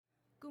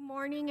Good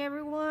morning,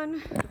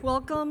 everyone.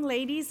 Welcome,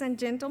 ladies and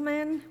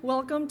gentlemen.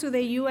 Welcome to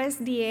the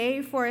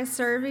USDA Forest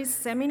Service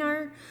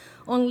Seminar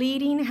on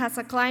Leading as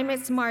a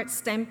Climate Smart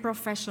STEM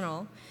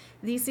Professional.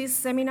 This is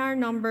seminar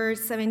number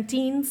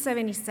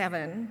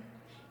 1777,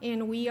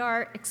 and we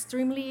are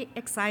extremely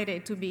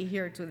excited to be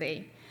here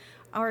today.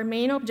 Our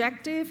main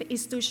objective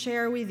is to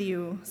share with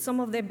you some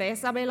of the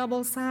best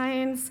available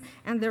science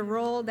and the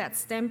role that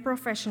STEM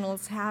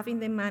professionals have in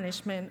the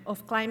management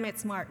of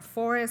climate-smart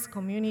forests,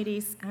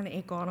 communities, and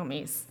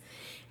economies.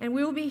 And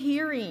we'll be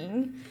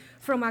hearing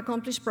from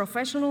accomplished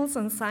professionals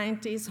and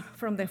scientists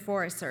from the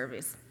Forest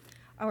Service.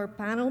 Our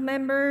panel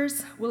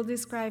members will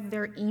describe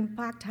their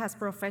impact as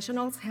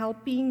professionals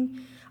helping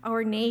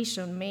our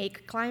nation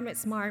make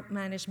climate-smart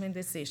management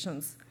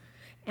decisions.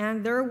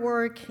 And their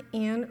work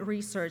in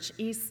research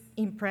is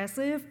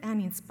impressive and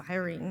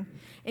inspiring,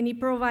 and it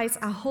provides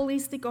a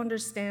holistic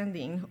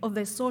understanding of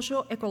the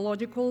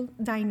socio-ecological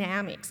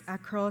dynamics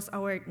across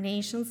our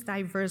nation's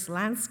diverse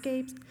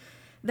landscapes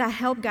that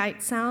help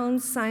guide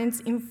sound,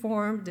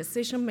 science-informed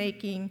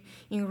decision-making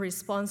in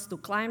response to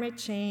climate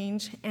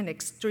change and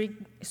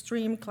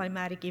extreme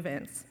climatic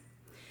events.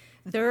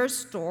 Their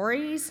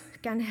stories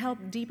can help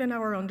deepen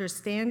our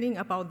understanding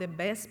about the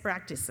best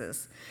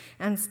practices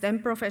and STEM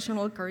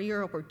professional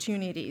career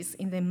opportunities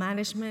in the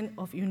management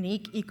of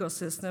unique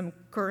ecosystems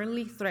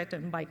currently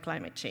threatened by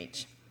climate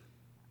change.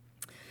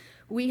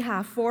 We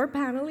have 4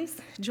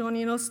 panelists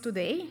joining us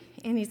today,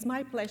 and it's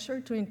my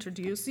pleasure to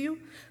introduce you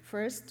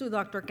first to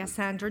Dr.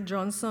 Cassandra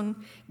Johnson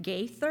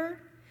Gaither.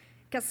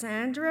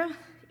 Cassandra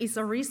is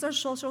a research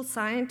social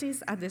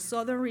scientist at the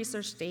Southern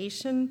Research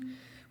Station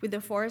with the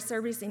Forest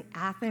Service in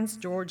Athens,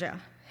 Georgia.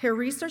 Her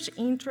research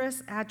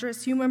interests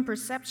address human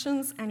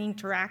perceptions and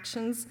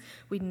interactions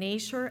with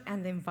nature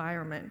and the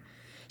environment.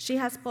 She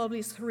has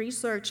published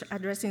research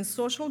addressing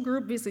social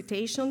group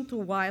visitation to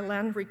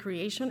wildland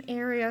recreation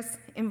areas,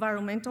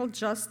 environmental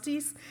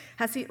justice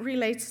as it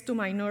relates to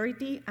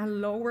minority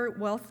and lower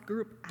wealth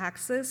group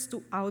access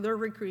to outdoor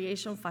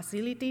recreation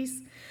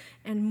facilities,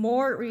 and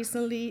more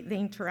recently, the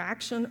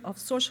interaction of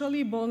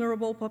socially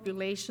vulnerable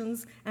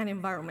populations and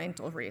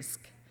environmental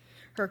risk.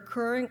 Her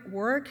current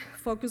work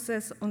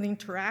focuses on the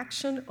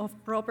interaction of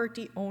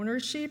property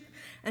ownership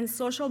and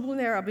social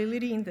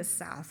vulnerability in the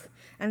South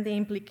and the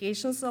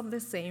implications of the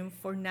same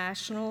for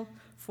national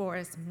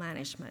forest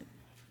management.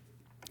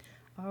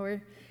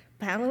 Our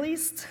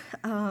panelist,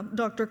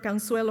 Dr.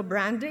 Consuelo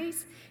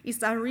Brandeis,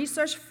 is a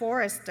research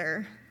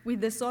forester with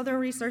the Southern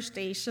Research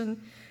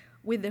Station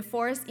with the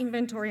Forest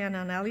Inventory and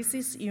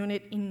Analysis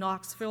Unit in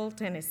Knoxville,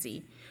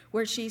 Tennessee,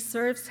 where she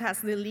serves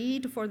as the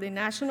lead for the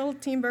National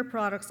Timber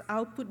Products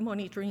Output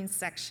Monitoring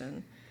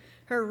Section.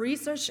 Her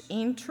research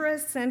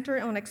interests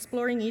center on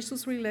exploring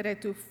issues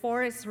related to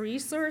forest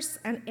resource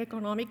and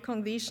economic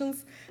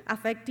conditions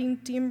affecting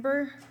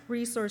timber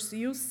resource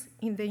use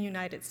in the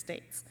United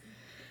States.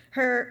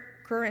 Her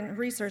current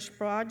research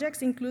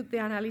projects include the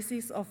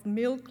analysis of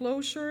mill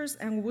closures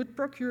and wood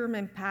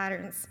procurement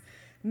patterns,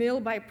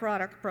 mill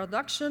byproduct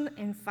production,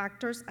 and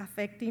factors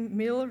affecting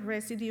mill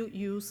residue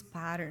use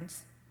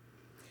patterns.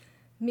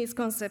 Ms.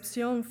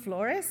 Concepcion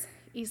Flores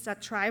is a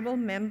tribal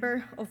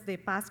member of the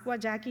Pascua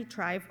Yaqui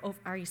tribe of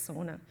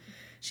Arizona.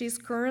 She's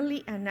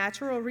currently a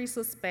natural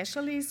resource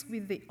specialist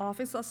with the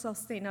Office of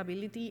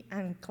Sustainability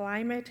and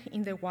Climate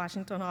in the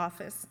Washington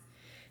office.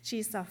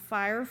 She's a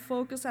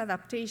fire-focused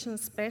adaptation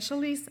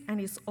specialist and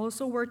is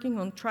also working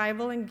on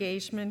tribal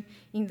engagement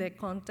in the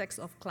context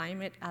of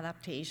climate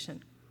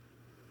adaptation.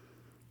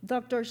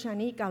 Dr.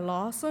 Shanika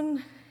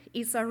Lawson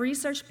is a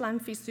research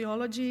plant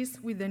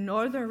physiologist with the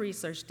Northern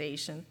Research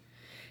Station.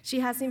 She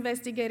has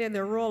investigated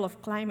the role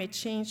of climate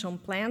change on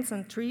plants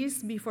and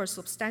trees before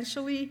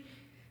substantially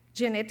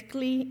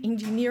genetically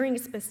engineering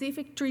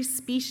specific tree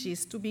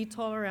species to be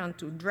tolerant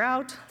to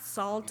drought,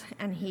 salt,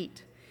 and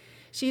heat.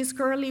 She is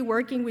currently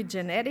working with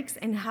genetics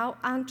and how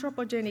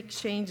anthropogenic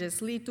changes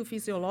lead to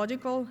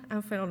physiological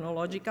and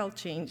phenological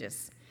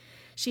changes.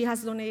 She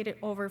has donated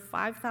over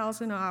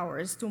 5,000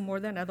 hours to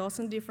more than a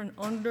dozen different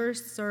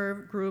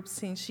underserved groups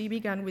since she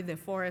began with the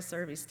Forest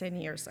Service 10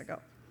 years ago.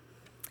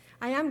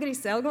 I am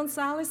Grisel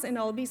Gonzalez, and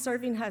I'll be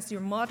serving as your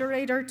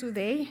moderator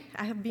today.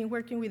 I have been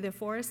working with the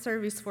Forest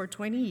Service for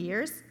 20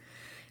 years,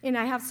 and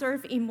I have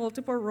served in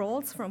multiple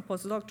roles from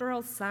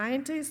postdoctoral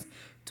scientist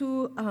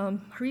to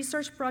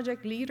research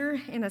project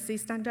leader and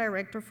assistant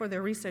director for the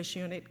research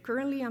unit.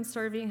 Currently, I'm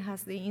serving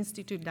as the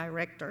institute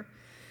director.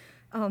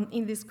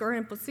 In this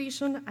current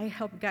position, I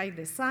help guide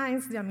the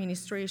science, the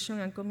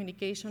administration, and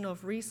communication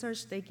of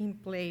research taking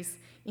place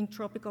in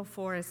tropical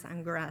forests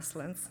and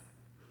grasslands.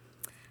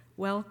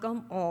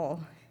 Welcome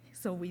all.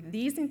 So with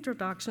these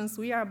introductions,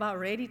 we are about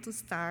ready to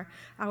start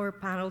our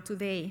panel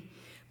today.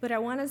 But I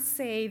want to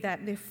say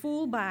that the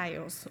full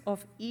bios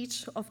of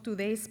each of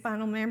today's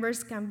panel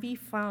members can be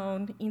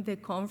found in the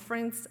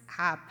conference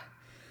app.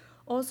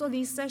 Also,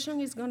 this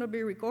session is going to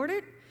be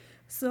recorded,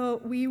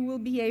 so we will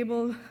be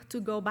able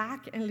to go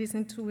back and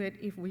listen to it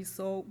if we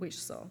so wish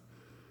so.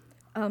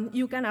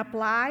 You can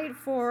apply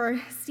for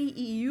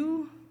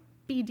CEU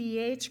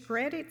PDH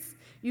credits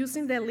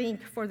using the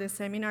link for the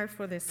seminar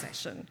for this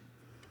session.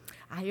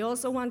 I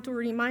also want to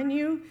remind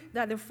you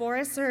that the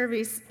Forest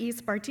Service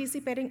is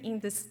participating in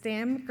the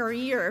STEM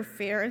Career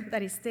Fair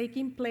that is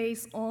taking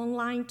place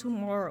online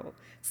tomorrow,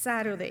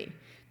 Saturday,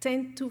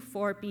 10 to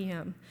 4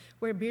 p.m.,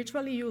 where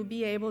virtually you'll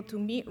be able to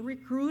meet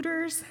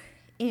recruiters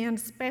and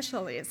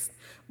specialists.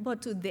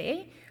 But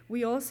today,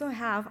 we also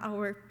have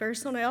our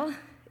personnel,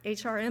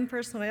 HRM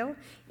personnel,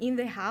 in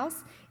the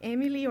house,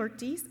 Emily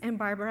Ortiz and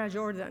Barbara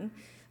Jordan,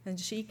 and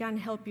she can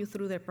help you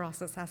through the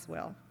process as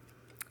well.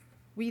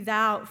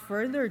 Without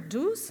further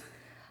ado,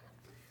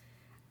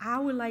 I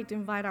would like to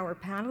invite our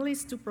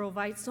panelists to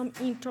provide some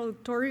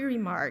introductory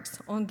remarks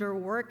on their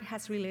work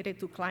as related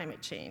to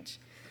climate change.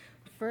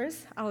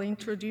 First, I'll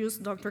introduce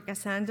Dr.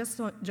 Cassandra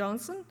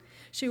Johnson.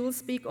 She will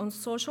speak on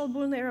social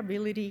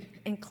vulnerability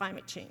and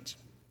climate change.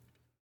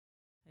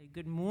 Hey,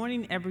 good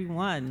morning,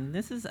 everyone.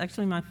 This is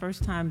actually my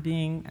first time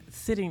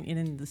sitting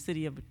in the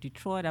city of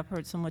Detroit. I've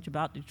heard so much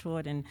about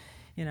Detroit and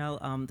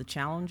the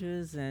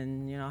challenges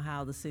and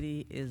how the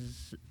city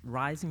is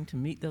rising to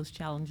meet those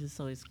challenges.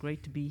 So it's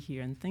great to be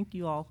here, and thank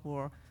you all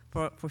for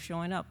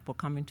showing up, for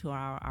coming to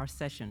our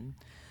session.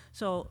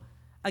 So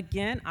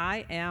again,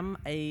 I am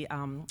a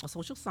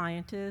social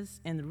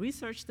scientist, and the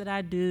research that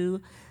I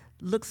do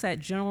looks at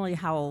generally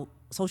how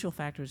social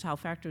factors, how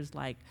factors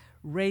like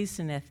race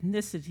and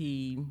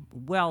ethnicity,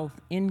 wealth,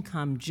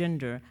 income,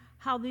 gender,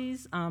 how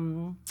these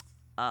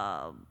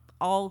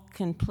all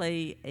can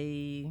play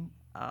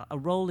a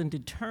role in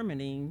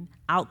determining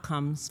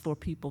outcomes for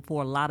people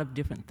for a lot of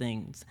different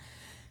things.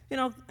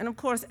 And of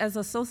course, as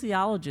a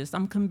sociologist,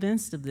 I'm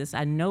convinced of this,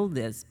 I know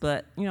this,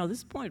 but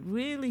this point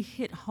really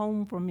hit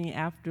home for me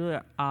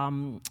after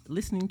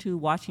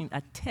watching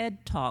a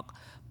TED Talk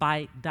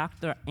by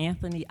Dr.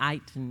 Anthony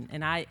Ayton.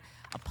 And I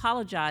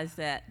apologize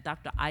that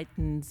Dr.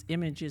 Ayton's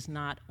image is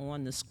not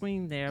on the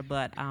screen there,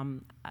 but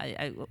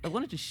I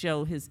wanted to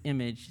show his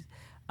image.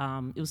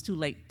 It was too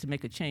late to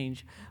make a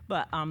change.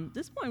 But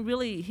this point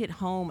really hit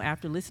home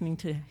after listening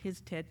to his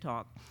TED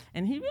Talk.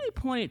 And he really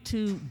pointed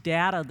to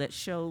data that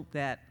showed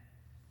that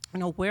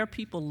where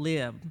people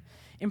live,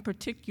 in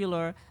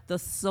particular, the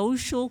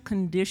social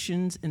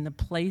conditions in the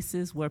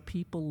places where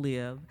people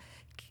live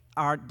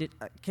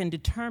can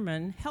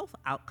determine health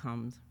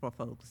outcomes for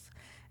folks.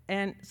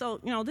 And so,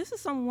 this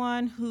is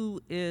someone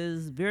who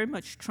is very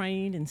much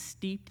trained and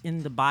steeped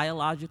in the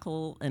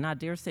biological and I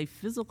dare say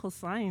physical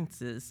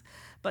sciences.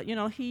 But,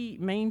 he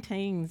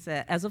maintains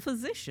that as a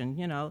physician,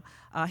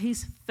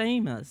 he's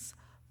famous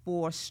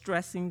for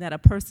stressing that a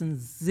person's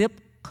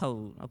zip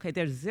code,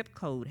 their zip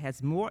code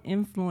has more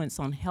influence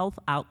on health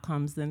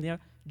outcomes than their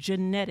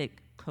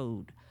genetic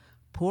code.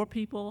 Poor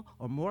people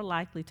are more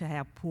likely to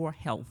have poor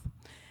health.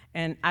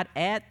 And I'd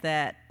add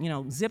that,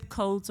 zip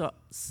codes or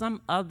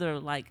some other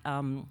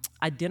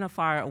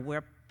identifier of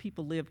where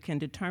people live can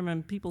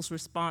determine people's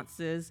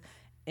responses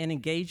and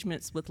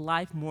engagements with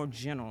life more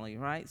generally,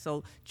 right?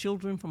 So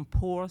children from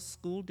poor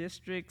school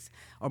districts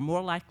are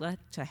more likely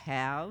to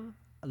have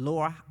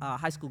lower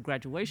high school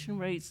graduation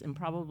rates and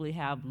probably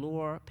have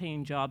lower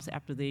paying jobs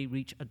after they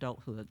reach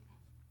adulthood.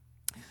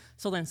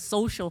 So then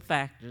social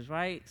factors,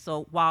 right?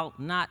 So while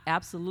not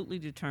absolutely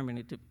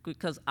determinative,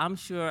 because I'm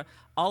sure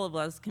all of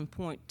us can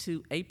point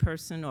to a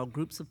person or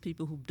groups of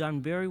people who've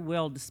done very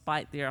well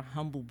despite their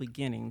humble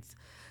beginnings.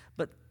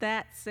 But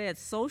that said,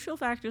 social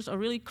factors are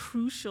really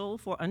crucial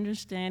for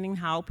understanding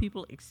how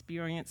people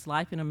experience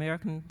life in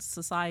American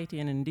society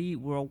and indeed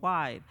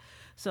worldwide.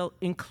 So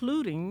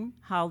including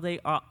how they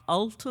are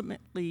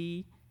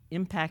ultimately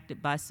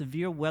impacted by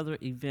severe weather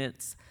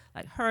events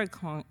like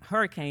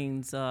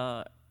hurricanes,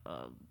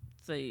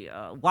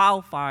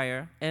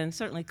 wildfire, and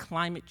certainly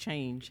climate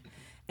change.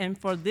 And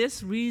for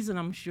this reason,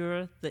 I'm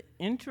sure the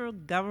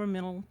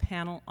Intergovernmental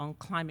Panel on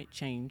Climate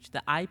Change,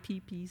 the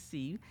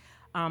IPCC,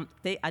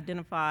 they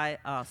identify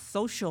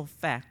social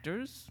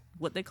factors,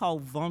 what they call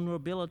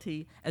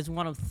vulnerability, as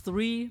one of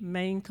three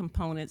main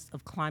components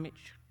of climate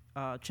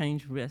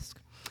change risk.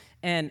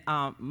 And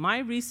my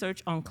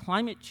research on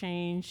climate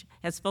change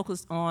has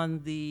focused on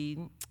the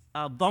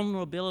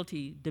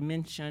vulnerability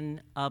dimension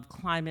of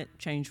climate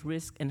change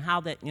risk and how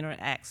that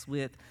interacts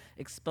with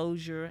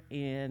exposure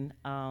and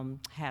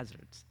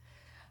hazards.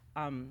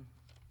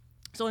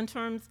 So in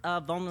terms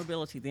of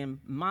vulnerability, then,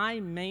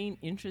 my main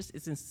interest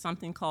is in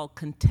something called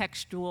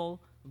contextual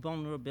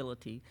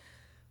vulnerability.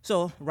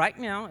 So right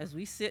now, as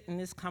we sit in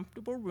this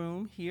comfortable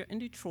room here in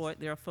Detroit,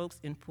 there are folks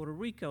in Puerto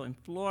Rico, in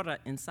Florida,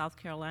 in South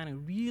Carolina,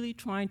 really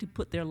trying to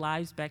put their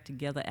lives back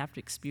together after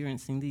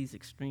experiencing these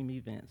extreme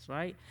events,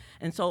 right?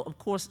 And so, of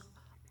course,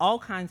 all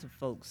kinds of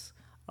folks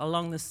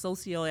along the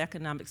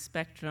socioeconomic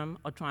spectrum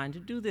are trying to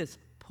do this,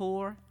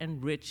 poor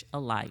and rich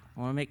alike. I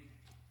want to make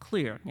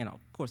clear, of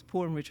course,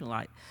 poor and rich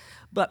alike.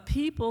 But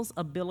people's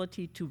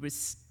ability to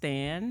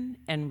withstand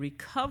and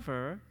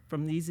recover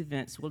from these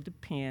events will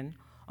depend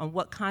on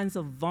what kinds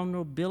of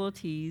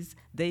vulnerabilities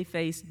they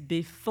faced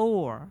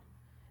before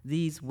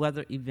these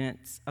weather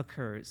events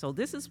occurred. So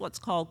this is what's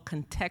called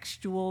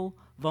contextual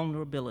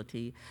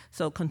vulnerability.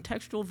 So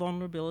contextual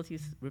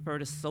vulnerabilities refer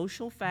to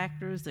social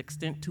factors, the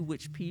extent to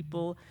which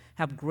people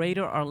have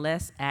greater or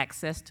less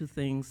access to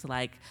things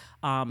like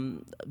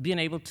being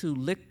able to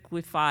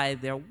liquefy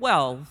their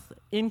wealth,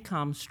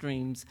 income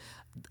streams,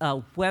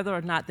 whether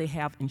or not they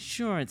have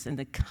insurance and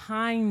the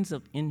kinds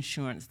of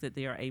insurance that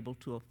they are able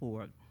to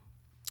afford.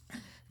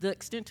 The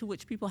extent to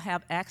which people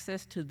have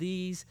access to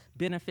these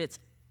benefits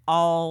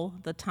all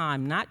the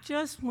time, not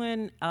just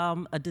when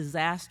a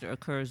disaster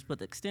occurs, but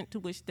the extent to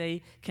which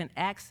they can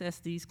access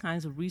these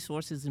kinds of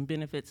resources and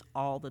benefits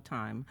all the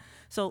time.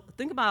 So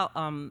think about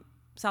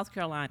South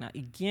Carolina,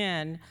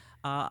 again,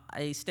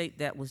 a state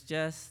that was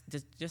just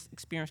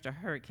experienced a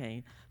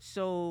hurricane.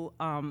 So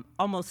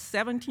almost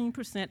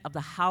 17% of the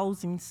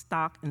housing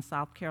stock in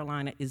South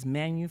Carolina is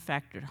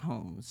manufactured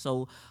homes.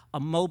 So a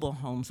mobile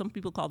home, some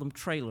people call them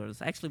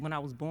trailers. Actually, when I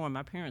was born,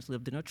 my parents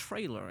lived in a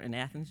trailer in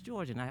Athens,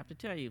 Georgia, and I have to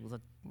tell you, it was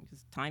a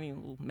tiny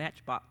little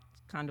matchbox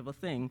kind of a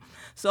thing.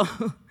 So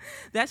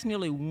that's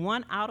nearly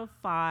 1 out of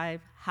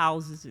 5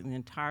 houses in the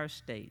entire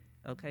state,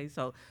 okay?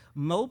 So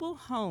mobile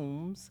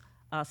homes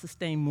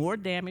sustain more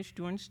damage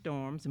during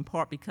storms, in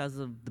part because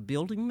of the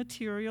building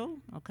material,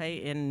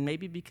 okay, and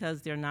maybe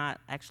because they're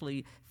not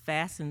actually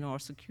fastened or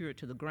secured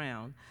to the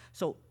ground.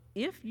 So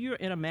if you're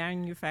in a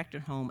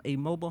manufactured home, a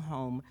mobile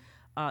home,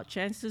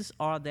 chances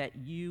are that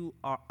you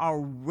are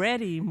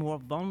already more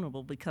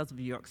vulnerable because of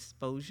your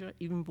exposure,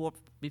 even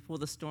before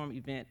the storm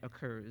event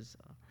occurs.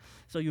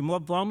 So you're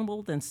more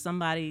vulnerable than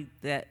somebody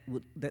that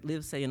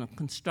lives, say, in a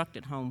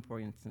constructed home,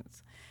 for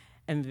instance.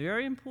 And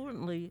very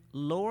importantly,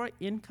 lower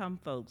income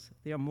folks,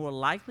 they are more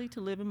likely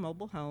to live in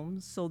mobile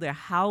homes, so their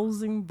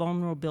housing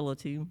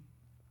vulnerability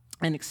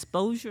and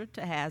exposure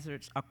to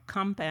hazards are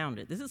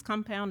compounded. This is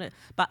compounded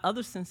by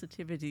other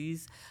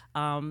sensitivities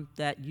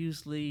that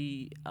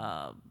usually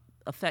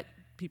affect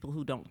people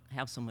who don't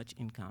have so much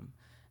income.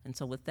 And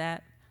so with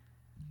that,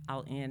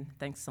 I'll end.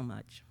 Thanks so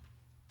much.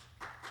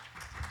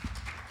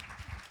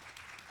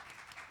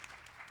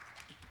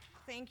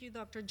 Thank you,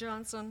 Dr.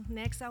 Johnson.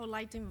 Next, I would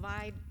like to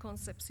invite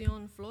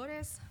Concepcion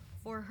Flores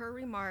for her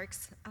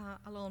remarks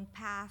along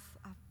path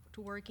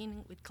to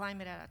working with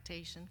climate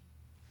adaptation.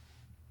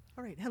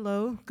 All right,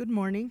 hello, good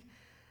morning.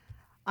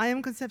 I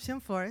am Concepcion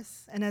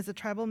Flores, and as a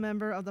tribal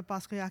member of the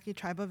Pascua Yaqui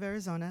Tribe of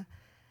Arizona,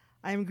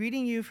 I am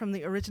greeting you from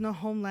the original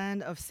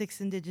homeland of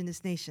 6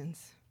 indigenous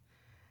nations.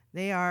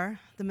 They are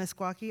the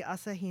Meskwaki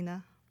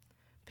Asahina,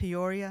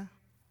 Peoria,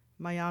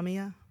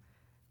 Miamia,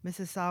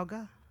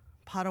 Mississauga,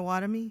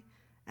 Potawatomi,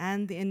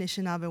 and the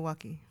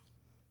Anishinaabe.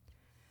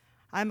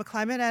 I'm a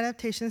climate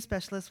adaptation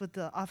specialist with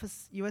the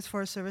U.S.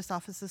 Forest Service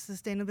Office of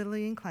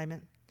Sustainability and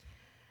Climate.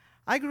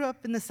 I grew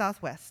up in the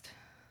Southwest,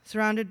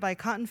 surrounded by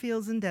cotton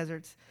fields and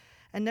deserts,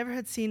 and never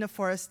had seen a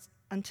forest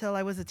until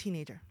I was a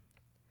teenager.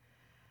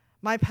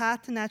 My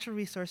path to natural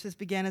resources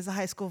began as a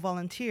high school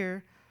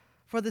volunteer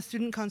for the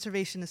Student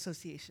Conservation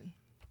Association.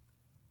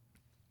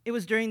 It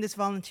was during this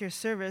volunteer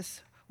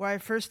service where I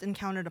first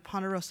encountered a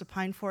ponderosa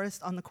pine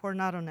forest on the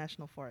Coronado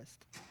National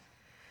Forest.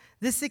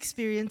 This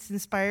experience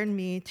inspired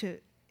me to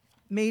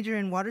major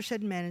in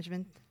watershed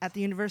management at the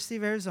University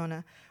of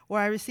Arizona,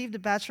 where I received a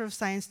Bachelor of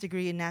Science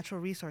degree in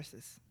natural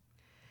resources.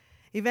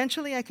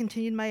 Eventually, I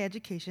continued my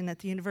education at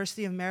the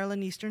University of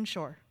Maryland Eastern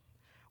Shore,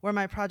 where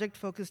my project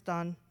focused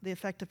on the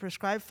effect of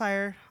prescribed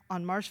fire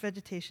on marsh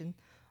vegetation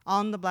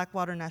on the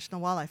Blackwater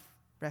National Wildlife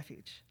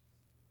Refuge.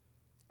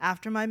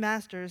 After my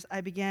master's,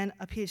 I began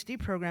a PhD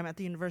program at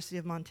the University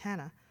of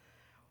Montana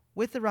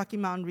with the Rocky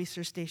Mountain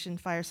Research Station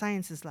Fire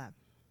Sciences Lab.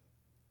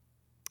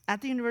 At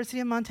the University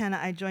of Montana,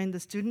 I joined the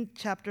student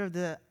chapter of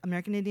the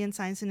American Indian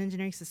Science and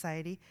Engineering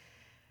Society,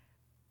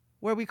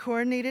 where we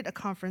coordinated a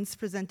conference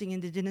presenting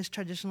indigenous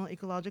traditional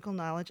ecological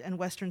knowledge and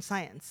Western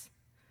science,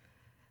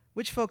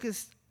 which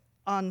focused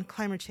on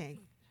climate change.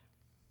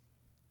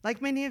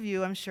 Like many of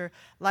you, I'm sure,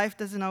 life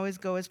doesn't always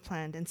go as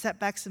planned, and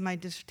setbacks in my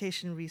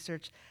dissertation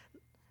research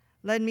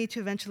led me to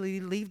eventually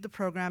leave the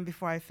program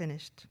before I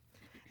finished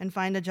and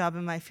find a job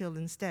in my field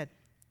instead.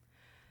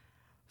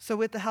 So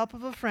with the help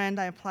of a friend,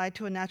 I applied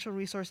to a natural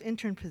resource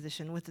intern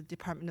position with the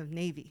Department of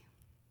Navy.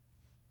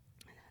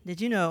 Did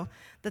you know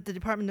that the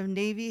Department of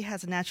Navy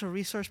has a natural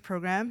resource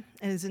program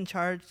and is in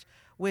charge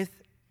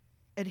with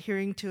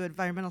adhering to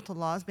environmental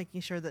laws, making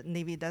sure that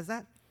Navy does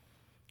that?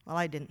 Well,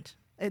 I didn't.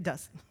 It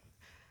does.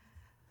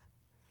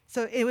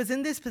 So it was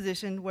in this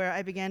position where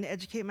I began to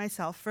educate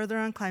myself further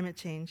on climate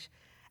change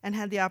and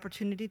had the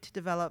opportunity to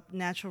develop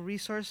natural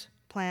resource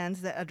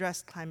plans that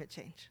addressed climate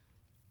change.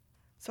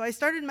 So I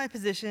started my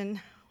position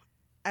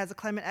as a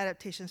climate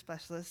adaptation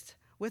specialist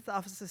with the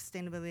Office of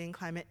Sustainability and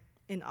Climate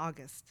in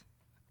August.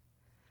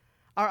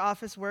 Our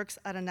office works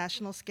at a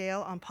national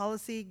scale on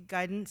policy,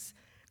 guidance,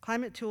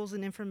 climate tools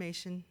and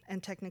information,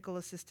 and technical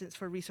assistance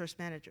for resource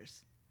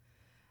managers.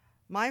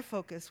 My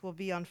focus will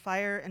be on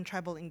fire and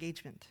tribal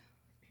engagement.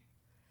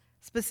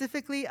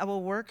 Specifically, I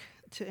will work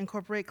to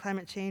incorporate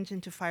climate change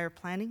into fire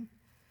planning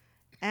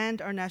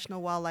and our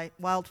national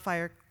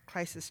wildfire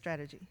crisis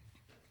strategy.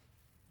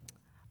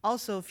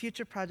 Also,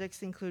 future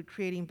projects include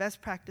creating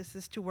best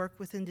practices to work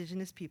with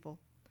Indigenous people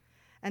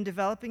and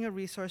developing a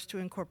resource to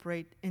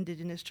incorporate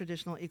Indigenous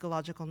traditional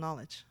ecological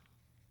knowledge.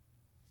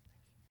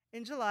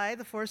 In July,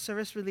 the Forest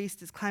Service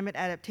released its Climate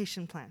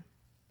Adaptation Plan.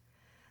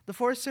 The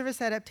Forest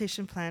Service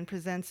Adaptation Plan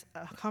presents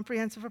a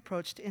comprehensive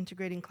approach to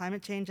integrating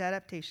climate change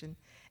adaptation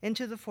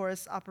into the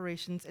forest's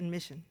operations and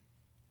mission.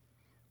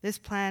 This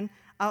plan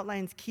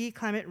outlines key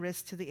climate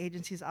risks to the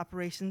agency's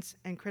operations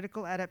and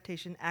critical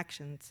adaptation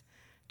actions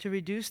to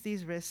reduce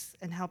these risks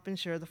and help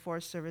ensure the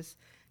Forest Service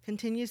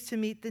continues to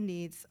meet the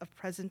needs of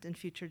present and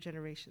future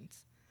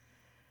generations.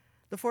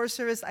 The Forest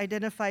Service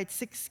identified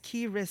 6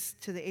 key risks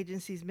to the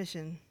agency's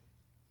mission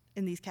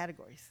in these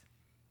categories.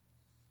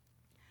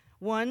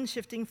 1,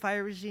 shifting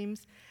fire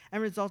regimes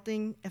and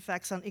resulting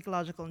effects on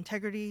ecological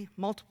integrity,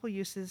 multiple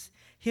uses,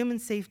 human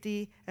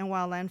safety, and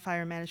wildland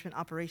fire management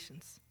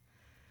operations.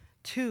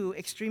 2,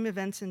 extreme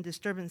events and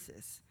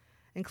disturbances,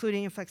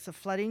 including effects of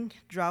flooding,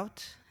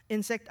 drought,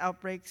 insect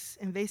outbreaks,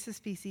 invasive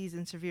species,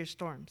 and severe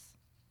storms.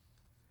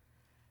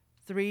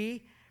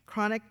 3,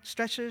 chronic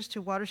stressors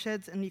to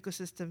watersheds and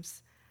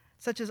ecosystems,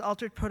 such as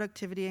altered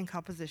productivity and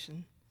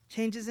composition,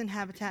 changes in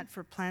habitat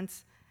for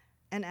plants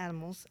and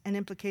animals, and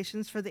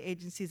implications for the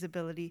agency's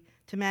ability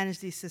to manage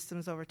these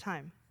systems over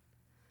time.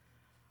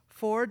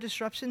 4,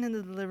 disruption in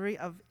the delivery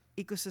of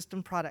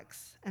ecosystem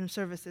products and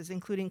services,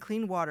 including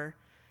clean water,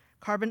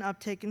 carbon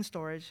uptake and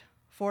storage,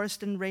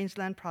 forest and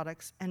rangeland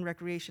products, and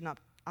recreation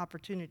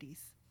opportunities.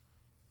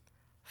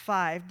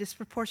 5,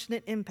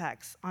 disproportionate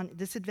impacts on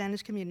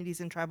disadvantaged communities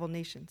and tribal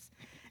nations,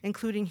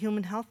 including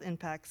human health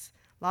impacts,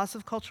 loss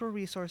of cultural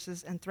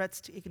resources, and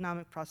threats to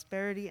economic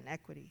prosperity and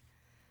equity.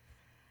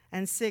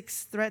 And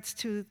 6, threats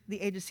to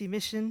the agency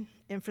mission,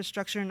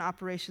 infrastructure, and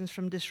operations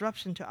from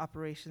disruption to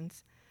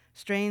operations,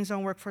 strains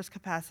on workforce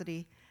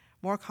capacity,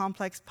 more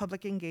complex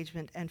public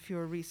engagement, and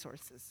fewer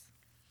resources.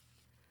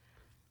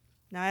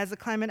 Now, as a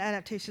climate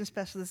adaptation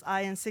specialist,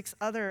 I and 6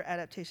 other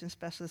adaptation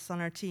specialists on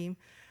our team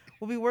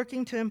will be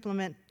working to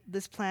implement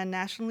this plan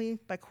nationally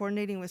by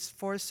coordinating with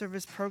Forest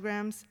Service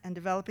programs and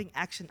developing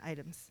action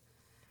items.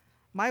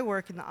 My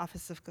work in the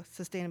Office of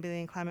Sustainability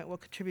and Climate will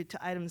contribute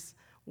to items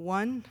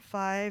 1,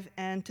 5,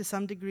 and to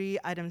some degree,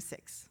 item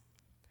 6.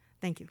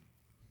 Thank you.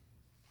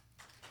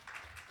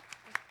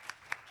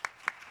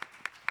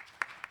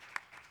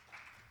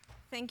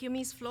 Thank you,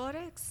 Ms.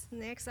 Flores.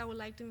 Next, I would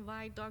like to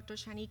invite Dr.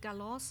 Shanika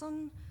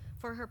Lawson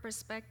for her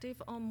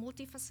perspective on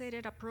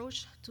multifaceted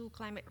approach to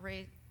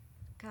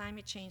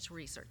climate change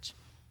research.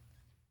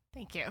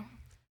 Thank you.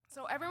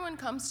 So everyone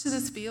comes to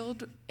this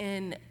field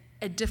in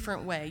a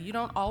different way. You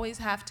don't always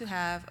have to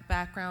have a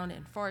background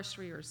in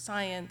forestry or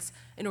science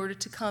in order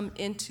to come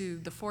into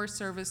the Forest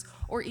Service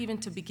or even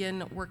to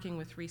begin working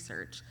with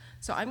research.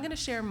 So I'm going to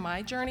share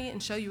my journey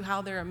and show you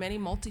how there are many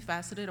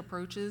multifaceted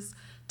approaches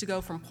to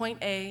go from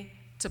point A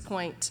to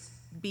point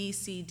B,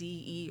 C,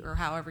 D, E, or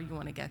however you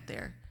want to get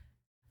there.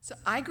 So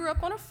I grew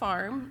up on a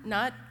farm,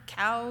 not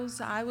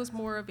cows. I was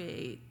more of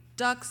a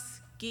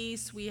ducks,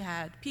 geese. We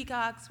had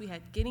peacocks, we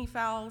had guinea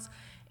fowls.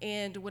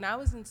 And when I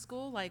was in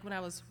school, like when I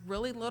was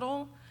really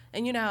little,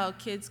 and you know how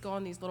kids go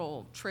on these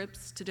little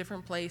trips to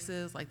different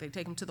places, like they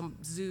take them to the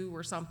zoo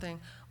or something.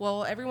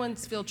 Well,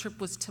 everyone's field trip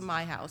was to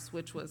my house,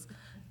 which was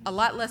a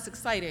lot less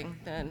exciting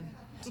than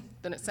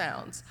it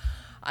sounds.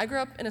 I grew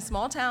up in a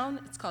small town.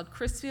 It's called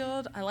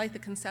Crisfield. I like the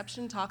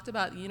conception talked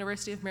about the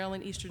University of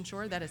Maryland Eastern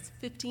Shore. That is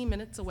 15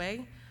 minutes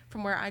away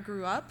from where I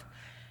grew up.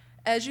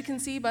 As you can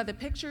see by the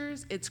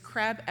pictures, it's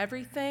crab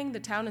everything. The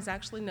town is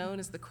actually known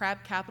as the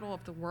crab capital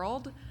of the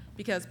world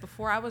because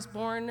before I was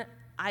born,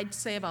 I'd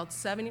say about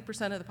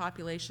 70% of the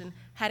population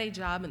had a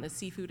job in the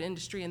seafood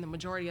industry, and the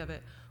majority of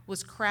it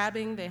was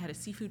crabbing. They had a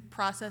seafood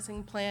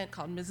processing plant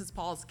called Mrs.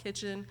 Paul's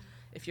Kitchen.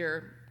 If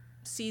you're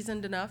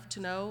seasoned enough to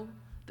know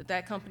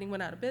that company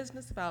went out of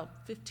business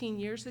about 15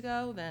 years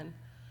ago, then,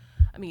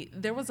 I mean,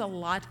 there was a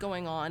lot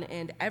going on,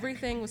 and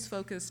everything was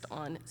focused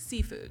on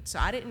seafood. So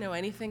I didn't know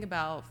anything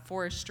about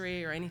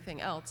forestry or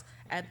anything else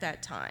at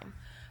that time.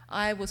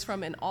 I was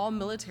from an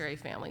all-military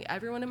family.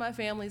 Everyone in my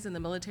family's in the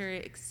military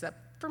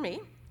except for me.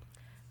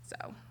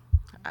 So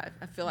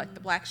I feel like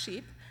the black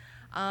sheep.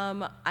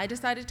 I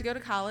decided to go to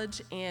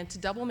college and to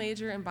double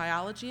major in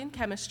biology and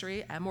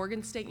chemistry at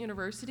Morgan State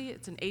University.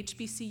 It's an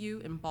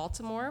HBCU in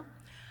Baltimore.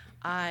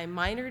 I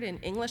minored in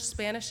English,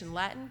 Spanish, and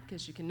Latin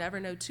because you can never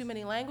know too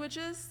many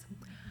languages.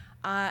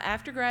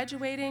 After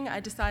graduating,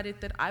 I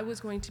decided that I was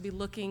going to be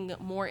looking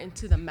more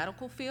into the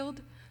medical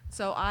field.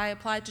 So I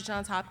applied to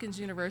Johns Hopkins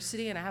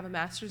University, and I have a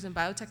master's in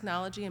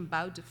biotechnology and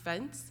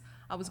biodefense.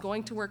 I was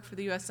going to work for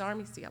the U.S.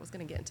 Army. See, I was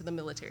going to get into the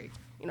military,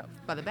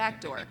 by the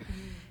back door.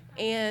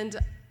 And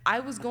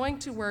I was going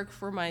to work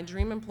for my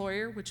dream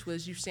employer, which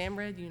was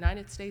USAMRIID,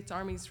 United States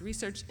Army's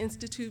Research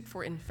Institute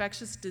for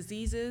Infectious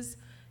Diseases.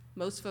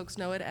 Most folks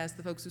know it as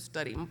the folks who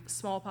study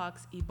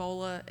smallpox,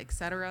 Ebola, et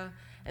cetera.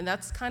 And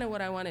that's kind of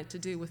what I wanted to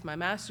do with my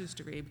master's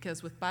degree,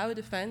 because with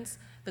biodefense,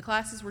 the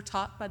classes were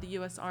taught by the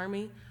U.S.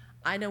 Army.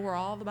 I know where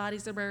all the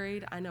bodies are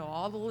buried. I know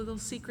all the little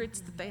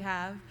secrets that they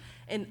have.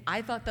 And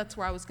I thought that's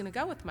where I was going to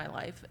go with my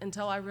life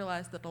until I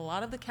realized that a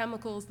lot of the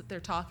chemicals that they're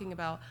talking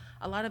about,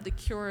 a lot of the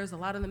cures, a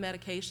lot of the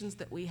medications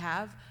that we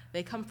have,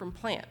 they come from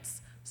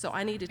plants. So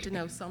I needed to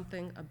know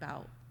something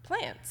about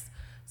plants.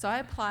 So I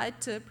applied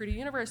to Purdue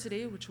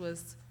University, which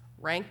was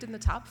ranked in the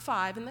top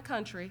 5 in the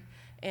country.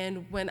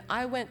 And when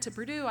I went to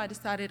Purdue, I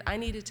decided I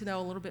needed to know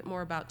a little bit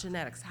more about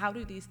genetics. How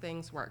do these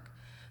things work?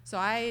 So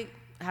I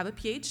have a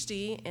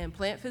PhD in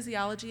plant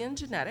physiology and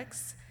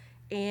genetics,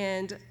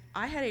 and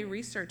I had a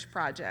research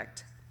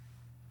project.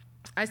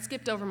 I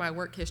skipped over my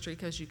work history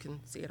because you can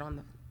see it on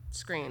the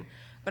screen,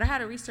 but I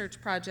had a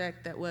research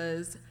project that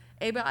was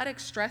abiotic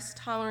stress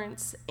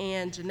tolerance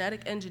and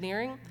genetic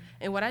engineering.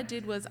 And what I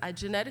did was I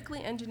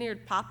genetically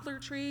engineered poplar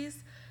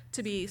trees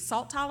to be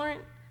salt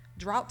tolerant,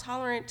 drought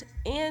tolerant,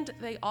 and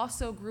they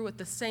also grew at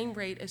the same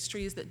rate as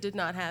trees that did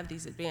not have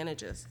these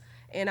advantages.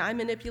 And I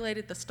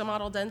manipulated the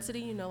stomatal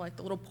density, you know, like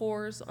the little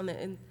pores on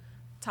the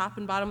top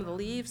and bottom of the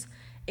leaves,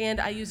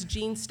 and I used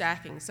gene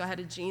stacking. So I had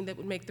a gene that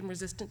would make them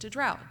resistant to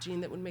drought, a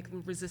gene that would make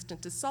them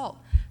resistant to salt.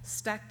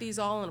 Stacked these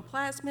all in a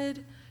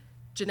plasmid,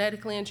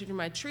 genetically engineered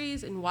my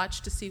trees, and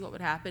watched to see what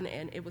would happen,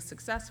 and it was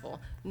successful.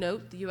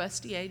 Note, the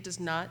USDA does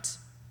not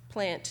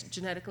plant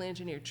genetically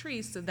engineered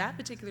trees, so that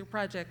particular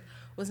project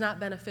was not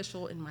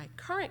beneficial in my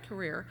current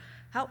career.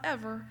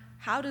 However,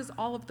 how does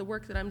all of the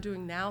work that I'm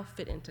doing now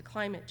fit into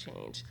climate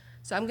change?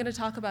 So I'm going to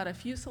talk about a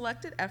few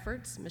selected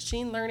efforts: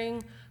 machine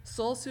learning,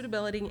 soil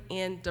suitability,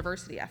 and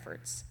diversity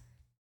efforts.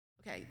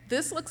 Okay,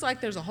 this looks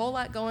like there's a whole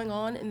lot going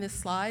on in this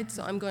slide,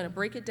 so I'm going to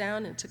break it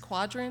down into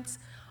quadrants.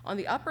 On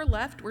the upper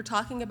left, we're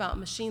talking about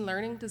machine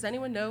learning. Does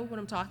anyone know what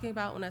I'm talking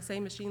about when I say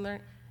machine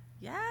learning?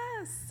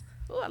 Yes.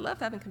 Oh, I love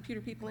having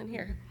computer people in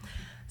here.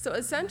 So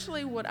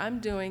essentially what I'm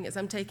doing is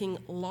I'm taking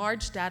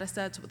large data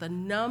sets with a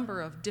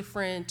number of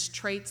different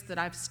traits that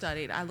I've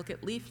studied. I look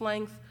at leaf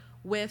length,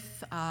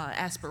 width,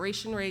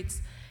 aspiration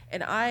rates,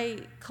 and I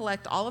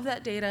collect all of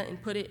that data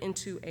and put it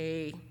into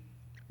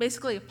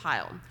basically a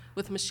pile.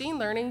 With machine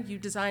learning, you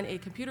design a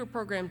computer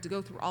program to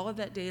go through all of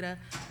that data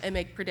and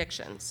make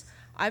predictions.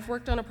 I've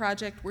worked on a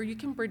project where you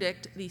can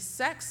predict the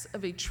sex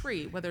of a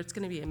tree, whether it's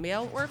going to be a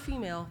male or a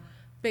female,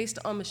 based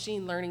on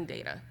machine learning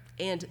data.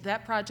 And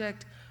that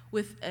project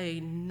with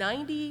a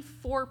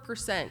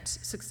 94%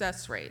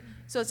 success rate.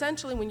 So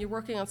essentially, when you're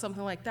working on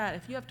something like that,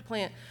 if you have to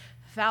plant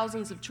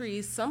thousands of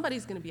trees,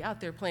 somebody's going to be out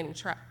there planting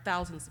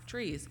thousands of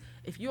trees.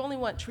 If you only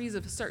want trees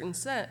of a certain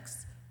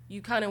sex,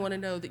 you kind of want to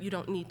know that you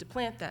don't need to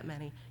plant that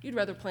many. You'd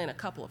rather plant a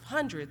couple of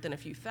hundred than a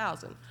few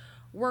thousand.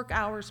 Work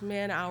hours,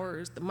 man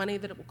hours, the money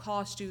that it will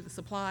cost you, the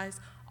supplies,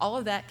 all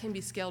of that can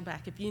be scaled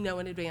back if you know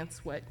in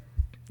advance what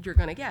you're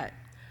going to get.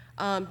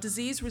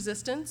 Disease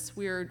resistance,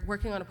 we're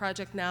working on a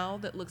project now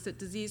that looks at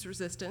disease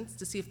resistance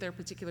to see if there are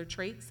particular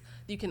traits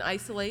that you can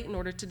isolate in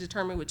order to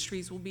determine which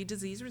trees will be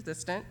disease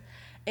resistant.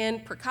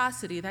 And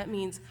precocity, that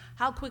means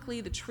how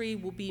quickly the tree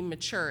will be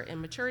mature.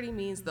 And maturity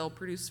means they'll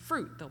produce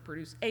fruit, they'll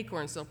produce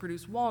acorns, they'll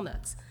produce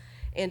walnuts.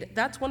 And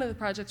that's one of the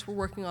projects we're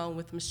working on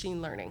with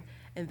machine learning.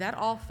 And that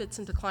all fits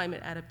into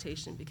climate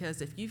adaptation,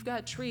 because if you've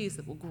got trees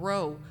that will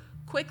grow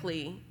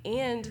quickly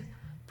and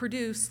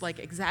produce like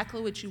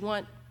exactly what you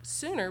want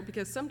sooner,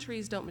 because some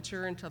trees don't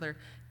mature until they're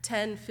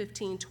 10,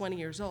 15, 20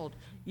 years old.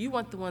 You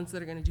want the ones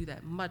that are going to do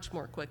that much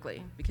more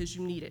quickly because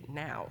you need it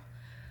now.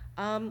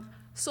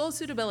 Soil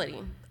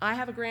suitability. I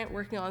have a grant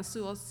working on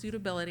soil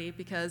suitability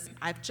because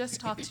I've just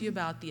talked to you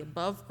about the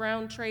above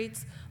ground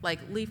traits like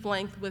leaf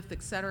length, width,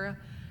 etc.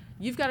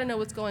 You've got to know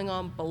what's going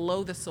on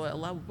below the soil.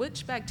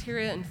 Which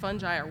bacteria and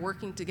fungi are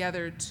working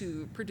together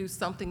to produce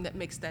something that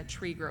makes that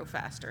tree grow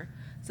faster.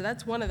 So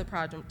that's one of the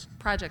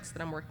projects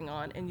that I'm working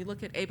on. And you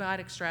look at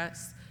abiotic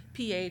stress,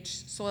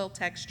 pH, soil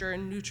texture,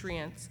 and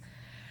nutrients.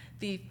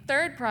 The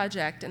third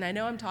project, and I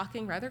know I'm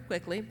talking rather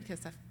quickly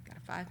because I've got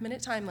a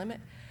 5-minute time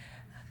limit,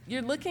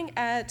 you're looking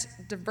at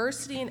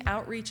diversity and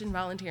outreach and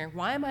volunteering.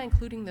 Why am I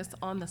including this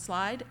on the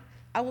slide?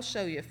 I will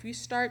show you. If you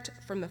start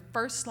from the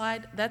first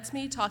slide, that's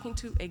me talking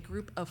to a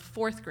group of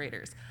 4th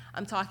graders.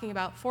 I'm talking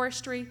about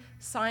forestry,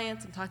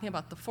 science, I'm talking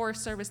about the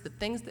Forest Service, the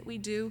things that we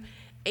do.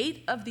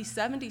 8 of the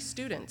 70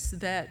 students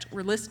that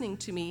were listening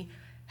to me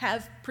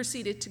have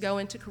proceeded to go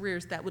into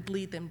careers that would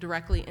lead them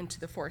directly into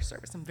the Forest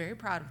Service. I'm very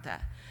proud of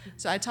that.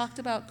 So I talked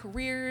about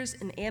careers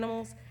and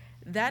animals.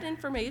 That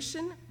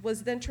information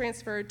was then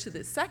transferred to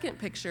the second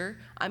picture.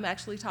 I'm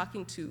actually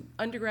talking to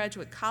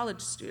undergraduate college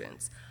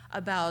students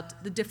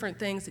about the different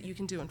things that you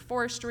can do in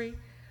forestry.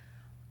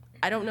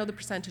 I don't know the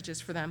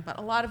percentages for them, but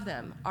a lot of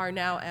them are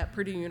now at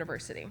Purdue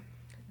University.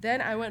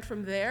 Then I went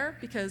from there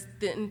because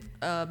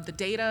the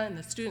data and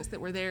the students that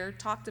were there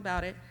talked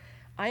about it.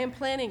 I am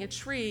planting a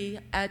tree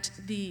at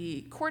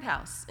the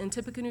courthouse in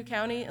Tippecanoe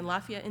County in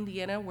Lafayette,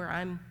 Indiana, where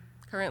I'm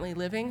currently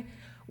living,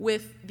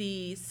 with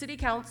the city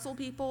council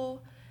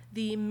people,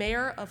 the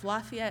mayor of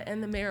Lafayette,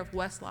 and the mayor of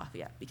West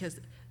Lafayette, because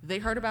they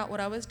heard about what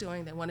I was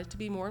doing, they wanted to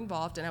be more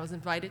involved, and I was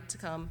invited to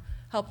come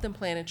help them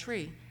plant a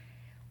tree.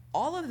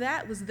 All of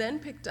that was then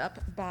picked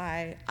up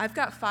by, I've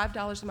got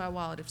 $5 in my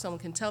wallet if someone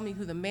can tell me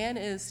who the man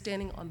is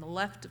standing on the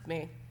left of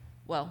me,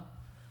 well,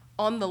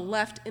 on the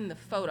left in the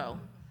photo.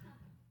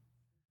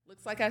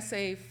 Looks like I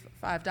saved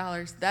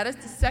 $5. That is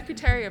the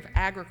Secretary of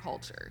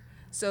Agriculture.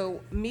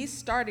 So me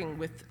starting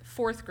with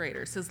fourth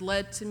graders has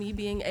led to me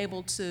being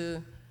able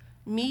to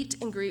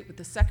meet and greet with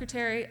the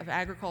Secretary of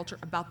Agriculture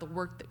about the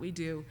work that we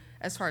do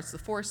as far as the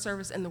Forest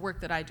Service and the work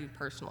that I do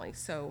personally.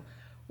 So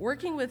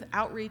working with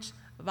outreach,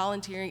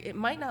 volunteering, it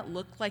might not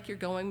look like you're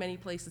going many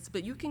places,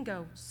 but you can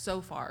go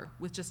so far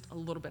with just a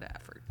little bit of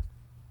effort.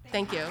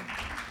 Thank you.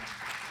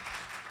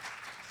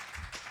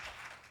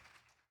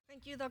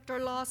 Thank you, Dr.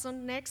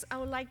 Lawson. Next, I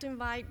would like to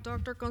invite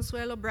Dr.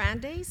 Consuelo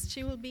Brandeis.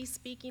 She will be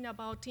speaking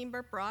about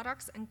timber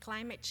products and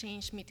climate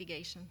change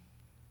mitigation.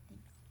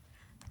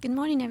 Good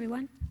morning,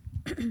 everyone.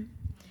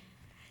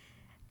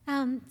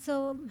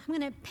 So I'm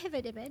going to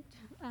pivot a bit.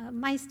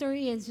 My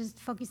story is just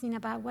focusing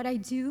about what I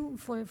do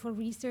for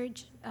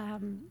research.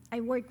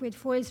 I work with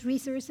forest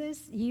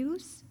resources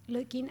use,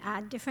 looking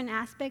at different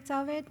aspects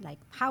of it, like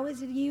how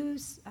is it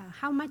used,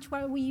 how much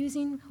are we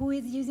using, who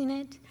is using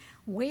it,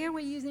 where we're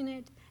using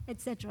it,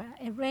 etc.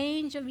 A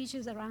range of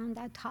issues around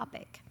that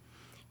topic.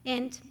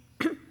 And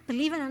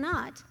believe it or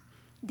not,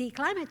 the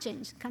climate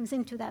change comes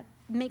into that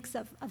mix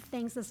of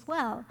things as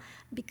well,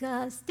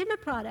 because timber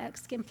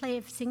products can play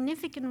a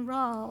significant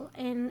role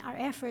in our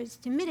efforts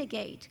to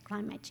mitigate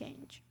climate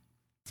change.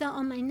 So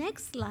on my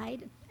next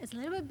slide, it's a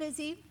little bit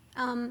busy,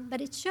 but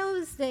it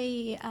shows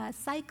the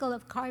cycle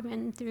of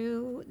carbon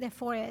through the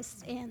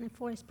forest and the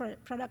forest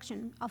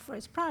production of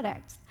forest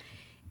products.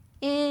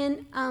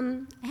 And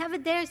I have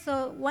it there,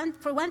 so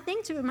for one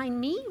thing, to remind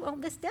me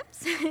of the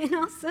steps, and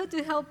also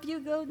to help you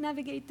go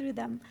navigate through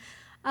them.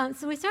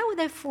 So we start with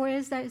a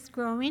forest that is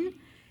growing.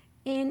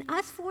 And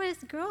as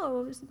forest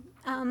grows,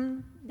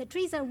 the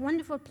trees are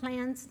wonderful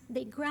plants.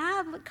 They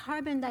grab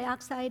carbon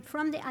dioxide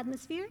from the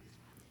atmosphere.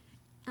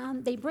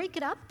 They break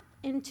it up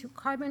into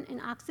carbon and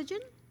oxygen.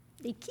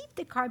 They keep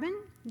the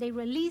carbon. They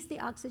release the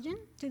oxygen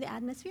to the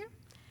atmosphere.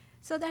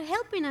 So they're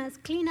helping us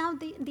clean out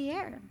the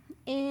air.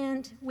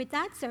 And with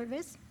that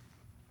service,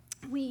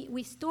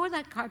 we store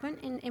that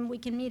carbon and we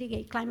can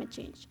mitigate climate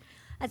change.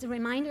 As a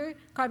reminder,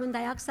 carbon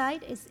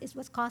dioxide is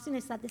what's causing,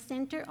 is at the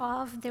center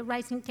of the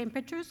rising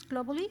temperatures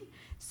globally.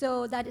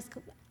 So that is,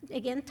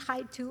 again,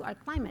 tied to our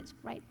climate,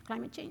 right?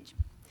 Climate change.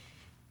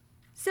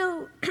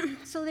 So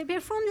they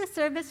perform this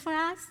service for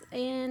us,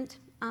 and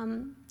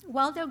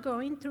while they're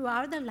growing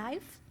throughout their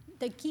life,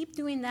 they keep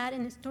doing that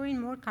and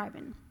storing more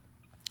carbon.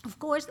 Of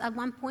course, at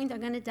one point, they're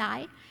going to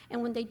die,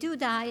 and when they do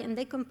die and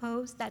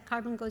decompose, that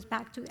carbon goes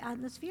back to the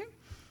atmosphere.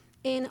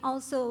 And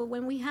also,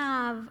 when we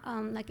have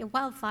like a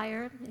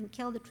wildfire and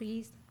kill the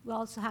trees, we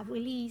also have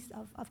release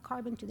of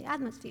carbon to the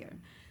atmosphere.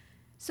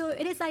 So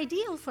it is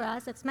ideal for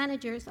us as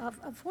managers of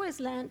forest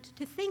land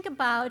to think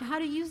about how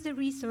to use the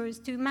resource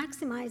to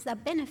maximize the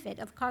benefit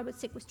of carbon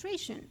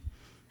sequestration.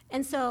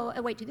 And so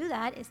a way to do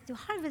that is to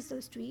harvest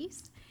those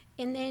trees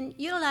and then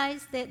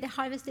utilize the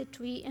harvested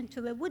tree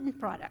into a wooden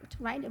product,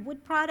 right? A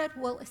wood product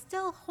will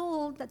still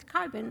hold that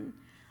carbon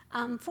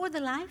for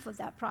the life of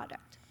that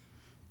product.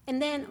 And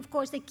then, of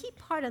course, the key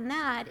part on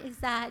that is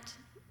that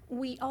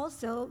we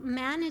also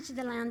manage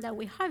the land that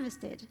we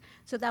harvested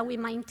so that we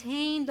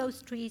maintain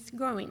those trees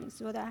growing,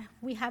 so that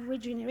we have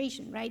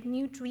regeneration, right?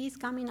 New trees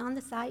coming on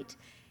the site,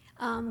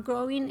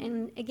 growing,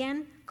 and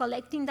again,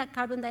 collecting that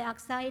carbon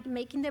dioxide,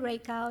 making the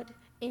breakout,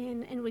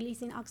 and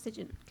releasing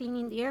oxygen,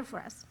 cleaning the air for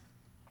us.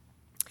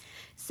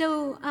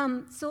 So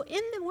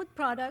in the wood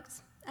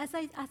products, as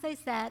I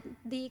said,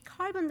 the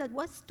carbon that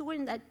was stored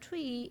in that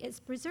tree is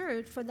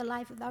preserved for the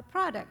life of that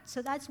product.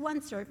 So that's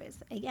one service,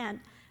 again,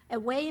 a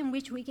way in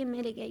which we can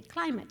mitigate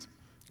climate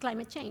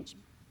change.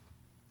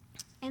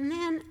 And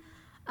then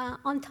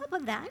on top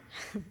of that,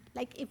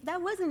 like if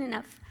that wasn't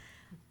enough,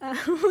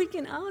 we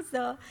can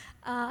also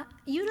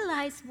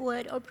utilize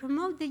wood or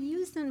promote the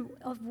use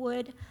of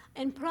wood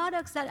and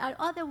products that are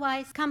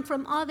otherwise come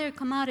from other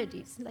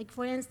commodities. Like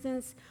for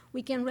instance,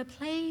 we can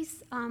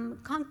replace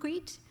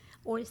concrete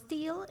or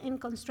steel in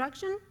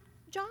construction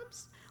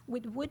jobs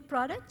with wood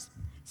products,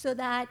 so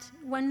that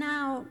we're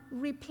now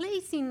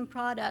replacing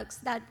products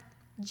that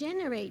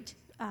generate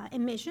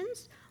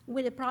emissions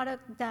with a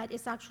product that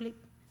is actually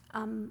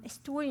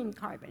storing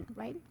carbon,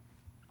 right?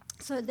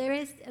 So there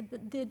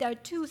are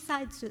two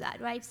sides to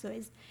that, right? So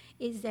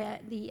is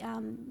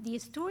the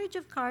storage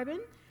of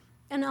carbon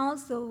and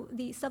also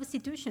the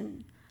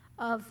substitution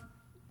of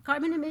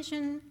carbon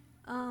emission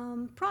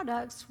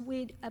products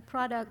with a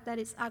product that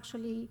is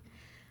actually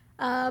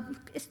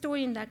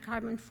storing that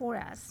carbon for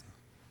us.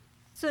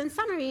 So in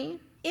summary,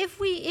 if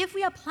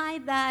we apply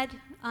that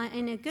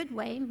in a good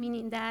way,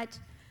 meaning that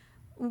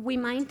we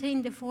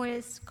maintain the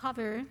forest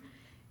cover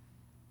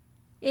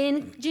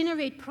and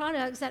generate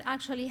products that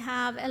actually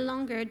have a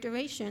longer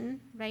duration,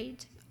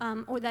 right?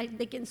 Or that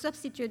they can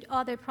substitute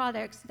other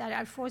products that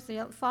are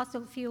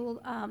fossil fuel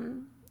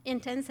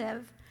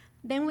intensive,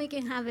 then we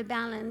can have a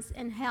balance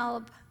and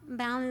help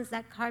balance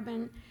that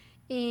carbon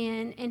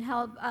and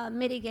help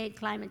mitigate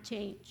climate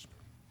change.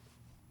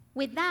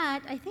 With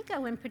that, I think I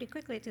went pretty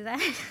quickly to that.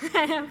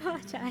 I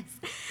apologize.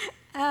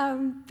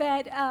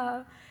 But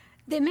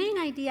the main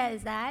idea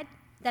is that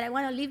that I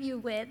want to leave you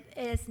with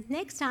is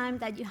next time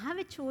that you have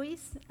a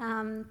choice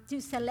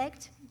to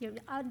select, you're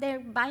out there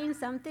buying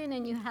something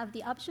and you have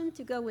the option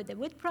to go with a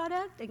wood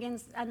product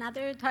against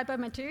another type of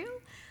material,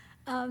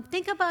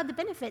 think about the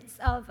benefits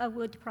of a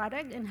wood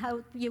product and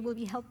how you will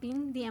be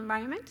helping the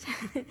environment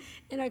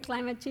in our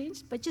climate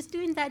change, but just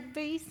doing that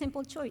very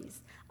simple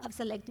choice of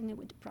selecting a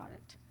wood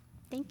product.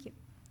 Thank you.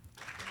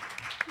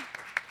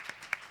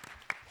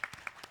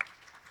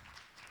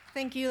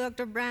 Thank you,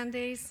 Dr.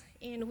 Brandeis.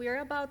 And we're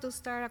about to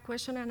start a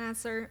question and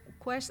answer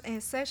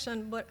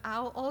session, but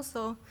I'll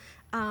also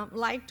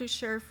like to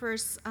share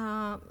first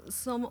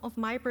some of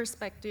my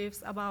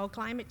perspectives about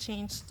climate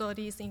change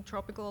studies in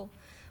tropical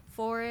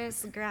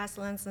forests,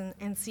 grasslands,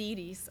 and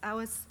cities. I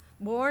was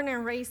born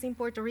and raised in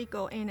Puerto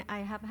Rico, and I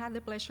have had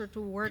the pleasure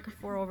to work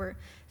for over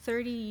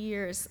 30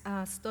 years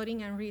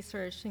studying and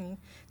researching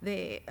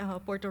the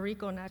Puerto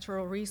Rico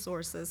natural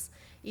resources.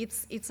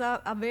 It's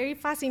a very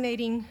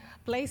fascinating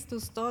place to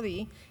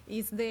study.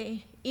 It's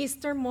the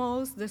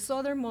easternmost, the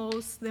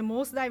southernmost, the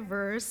most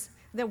diverse,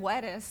 the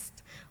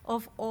wettest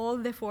of all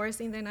the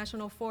forests in the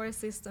National Forest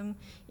System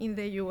in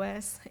the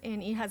US,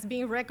 and it has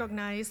been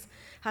recognized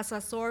as a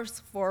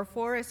source for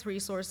forest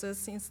resources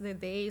since the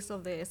days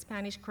of the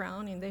Spanish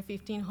Crown in the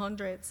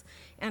 1500s,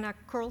 and a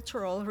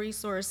cultural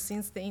resource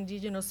since the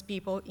indigenous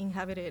people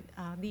inhabited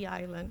the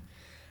island.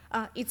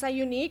 It's a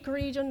unique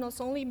region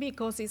not only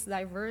because it's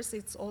diverse,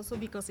 it's also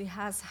because it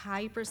has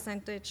high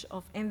percentage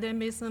of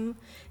endemism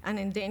and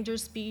endangered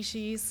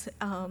species.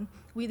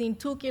 Within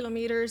 2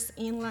 kilometers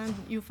inland,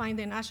 you find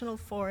the national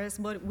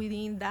forest, but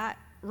within that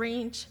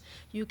range,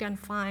 you can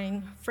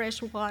find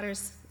freshwater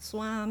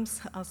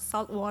swamps,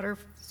 saltwater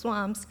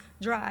swamps,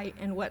 dry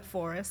and wet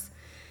forests.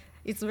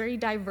 It's very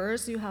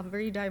diverse. You have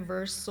very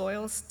diverse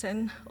soils.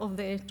 10 of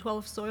the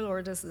 12 soil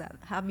orders that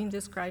have been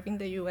described in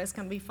the US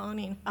can be found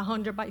in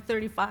 100 by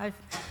 35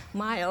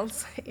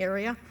 miles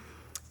area.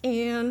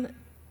 And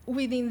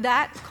within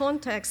that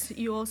context,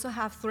 you also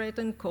have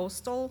threatened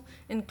coastal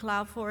and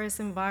cloud forest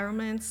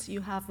environments.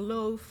 You have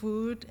low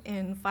food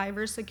and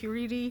fiber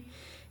security.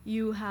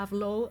 You have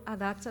low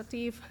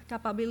adaptive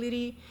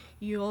capability.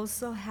 You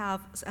also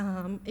have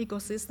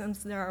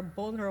ecosystems that are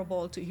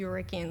vulnerable to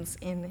hurricanes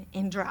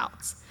and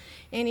droughts.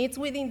 And it's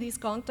within this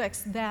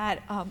context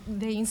that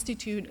the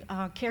Institute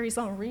carries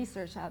on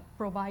research at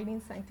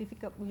providing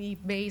scientifically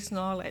based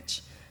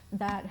knowledge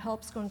that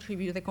helps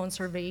contribute the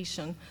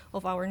conservation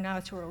of our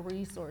natural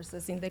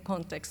resources in the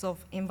context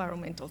of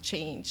environmental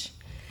change.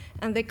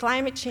 And the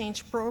climate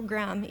change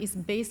program is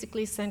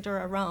basically centered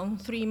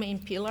around 3 main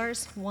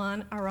pillars.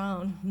 One,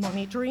 around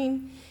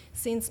monitoring.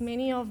 Since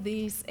many of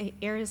these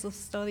areas of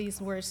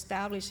studies were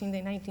established in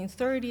the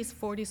 1930s,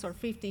 40s, or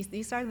 50s,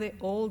 these are the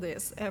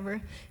oldest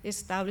ever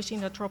established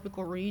in a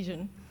tropical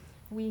region.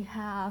 We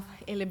have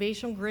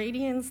elevation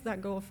gradients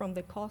that go from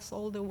the coast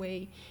all the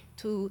way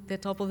to the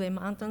top of the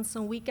mountains,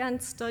 so we can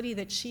study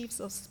the shifts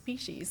of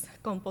species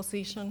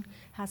composition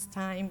as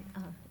time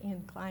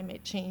and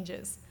climate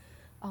changes.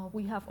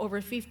 We have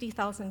over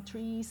 50,000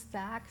 trees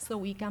stacked, so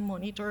we can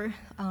monitor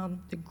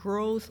the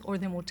growth or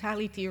the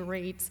mortality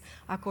rates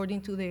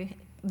according to the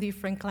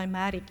different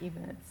climatic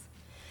events.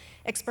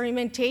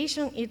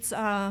 Experimentation, it's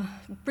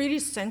pretty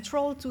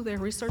central to the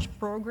research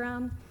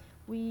program.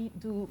 We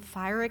do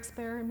fire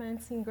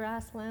experiments in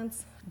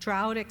grasslands,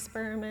 drought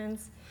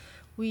experiments.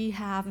 We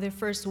have the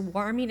first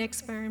warming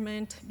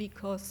experiment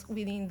because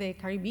within the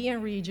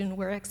Caribbean region,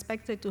 we're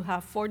expected to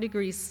have 4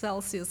 degrees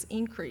Celsius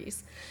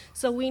increase.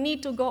 So we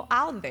need to go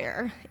out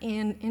there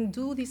and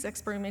do this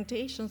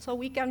experimentation so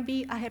we can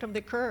be ahead of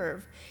the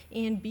curve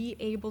and be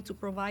able to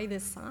provide the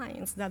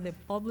science that the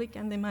public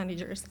and the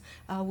managers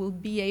will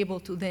be able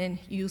to then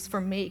use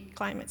for make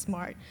climate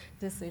smart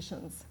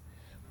decisions.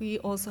 We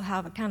also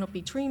have a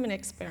canopy treatment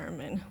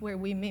experiment where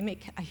we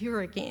mimic a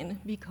hurricane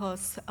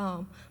because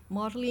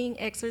modeling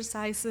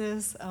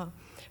exercises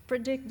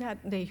predict that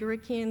the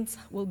hurricanes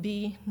will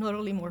be not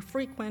only more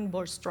frequent,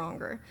 but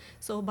stronger.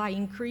 So by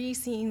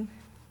increasing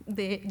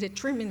the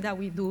treatment that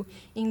we do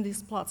in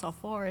these plots of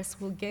forest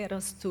will get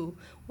us to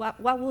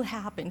what will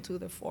happen to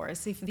the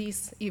forest if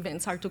these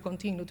events are to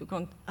continue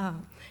to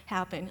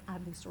happen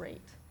at this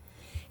rate.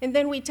 And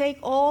then we take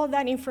all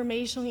that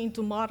information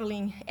into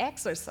modeling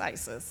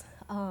exercises.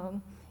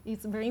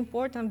 It's very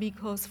important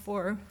because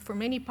for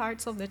many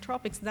parts of the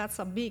tropics, that's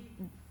a big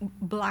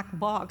black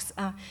box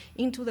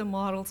into the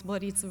models,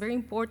 but it's very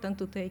important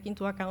to take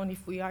into account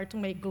if we are to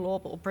make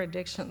global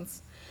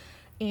predictions.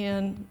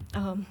 And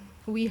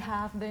we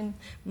have then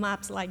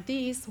maps like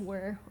this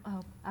where,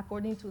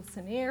 according to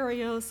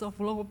scenarios of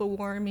global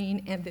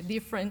warming and the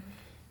different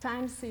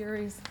time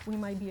series, we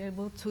might be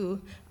able to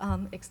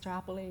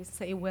extrapolate,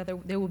 say, whether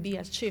there will be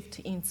a shift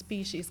in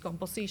species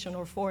composition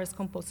or forest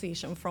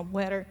composition from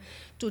wetter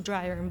to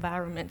drier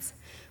environments.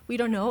 We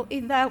don't know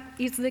if that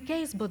is the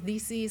case, but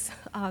this is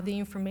the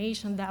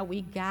information that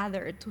we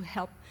gather to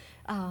help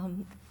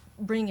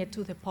bring it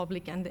to the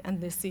public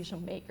and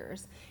decision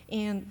makers.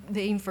 And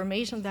the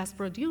information that's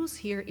produced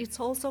here,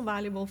 it's also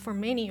valuable for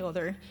many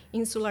other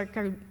insular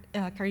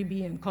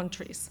Caribbean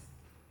countries.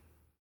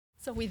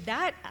 So with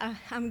that,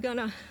 I'm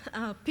gonna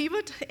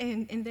pivot,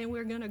 and then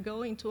we're gonna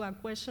go into a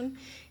question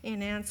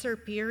and answer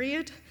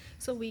period,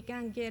 so we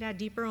can get a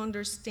deeper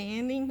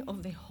understanding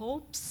of the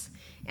hopes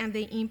and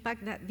the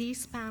impact that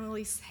these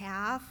panelists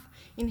have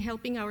in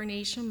helping our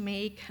nation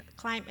make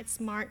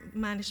climate-smart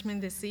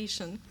management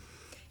decisions.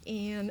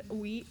 And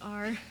we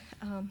are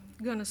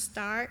gonna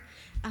start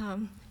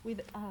with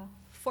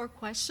 4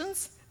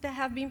 questions that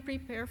have been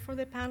prepared for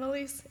the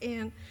panelists.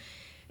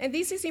 And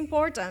this is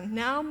important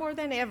now more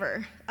than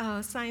ever.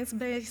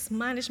 Science-based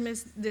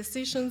management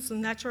decisions,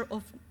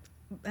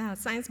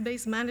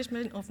 science-based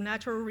management of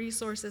natural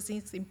resources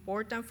is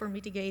important for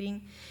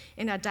mitigating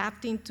and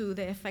adapting to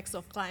the effects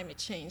of climate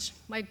change.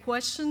 My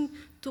question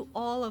to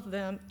all of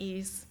them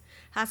is,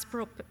 as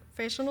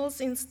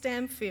professionals in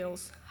STEM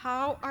fields,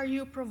 how are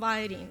you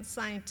providing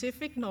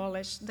scientific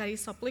knowledge that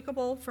is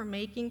applicable for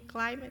making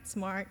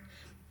climate-smart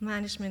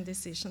management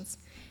decisions?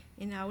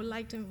 And I would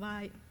like to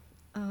invite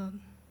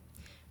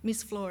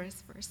Ms.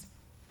 Flores first.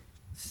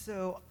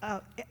 So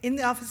in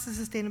the Office of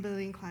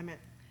Sustainability and Climate,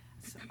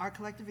 our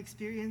collective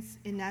experience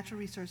in natural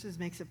resources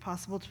makes it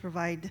possible to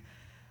provide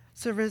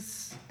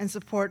service and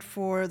support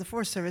for the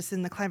Forest Service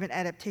in the Climate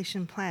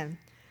Adaptation Plan.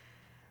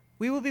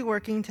 We will be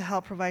working to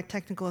help provide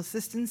technical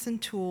assistance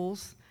and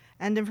tools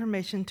and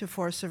information to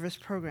Forest Service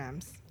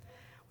programs.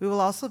 We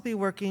will also be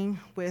working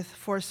with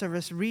Forest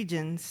Service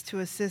regions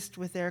to assist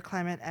with their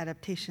climate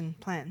adaptation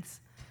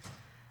plans.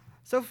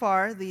 So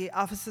far, the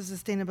Office of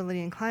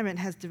Sustainability and Climate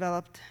has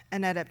developed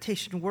an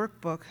adaptation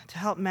workbook to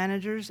help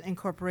managers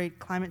incorporate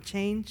climate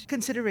change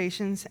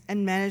considerations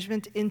and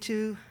management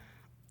into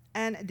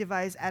and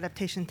devise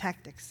adaptation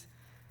tactics.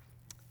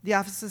 The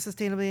Office of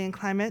Sustainability and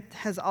Climate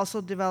has also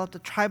developed a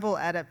tribal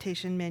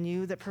adaptation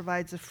menu that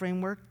provides a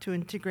framework to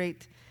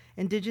integrate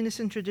indigenous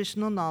and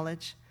traditional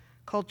knowledge,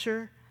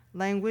 culture,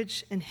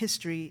 language, and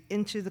history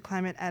into the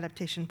climate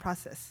adaptation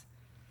process.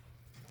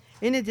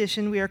 In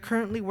addition, we are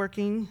currently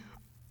working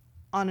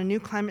on a new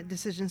climate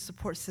decision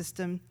support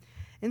system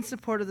in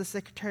support of the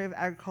Secretary of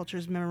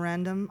Agriculture's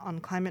Memorandum on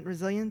Climate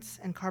Resilience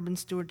and Carbon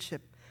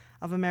Stewardship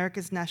of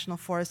America's National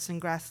Forests and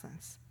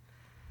Grasslands.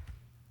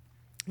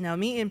 Now,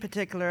 me in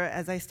particular,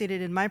 as I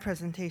stated in my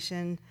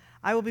presentation,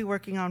 I will be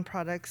working on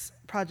projects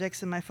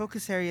in my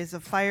focus areas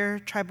of fire,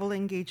 tribal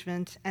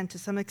engagement, and to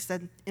some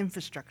extent,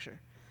 infrastructure.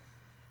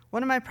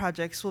 One of my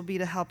projects will be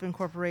to help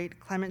incorporate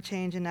climate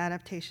change and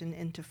adaptation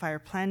into fire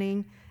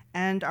planning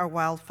and our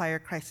wildfire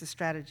crisis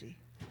strategy.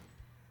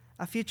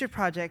 A future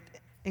project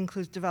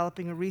includes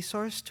developing a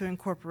resource to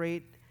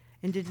incorporate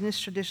indigenous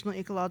traditional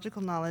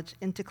ecological knowledge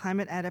into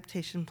climate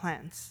adaptation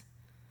plans.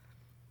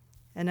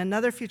 And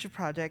another future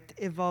project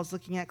involves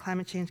looking at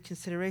climate change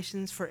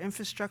considerations for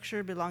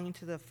infrastructure belonging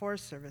to the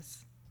Forest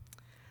Service.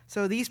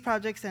 So these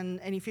projects and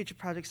any future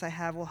projects I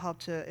have will help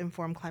to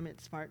inform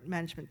climate-smart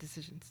management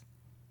decisions.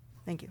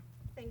 Thank you.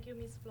 Thank you,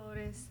 Ms.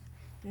 Flores.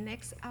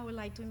 Next, I would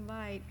like to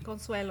invite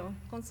Consuelo.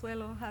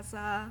 Consuelo, as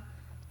a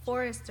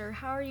forester,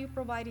 how are you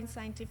providing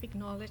scientific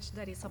knowledge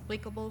that is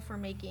applicable for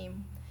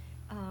making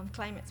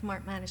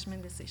climate-smart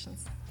management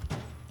decisions?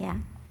 Yeah,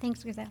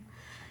 thanks, Grisel.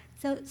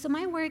 So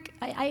my work,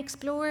 I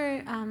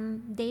explore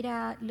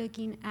data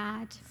looking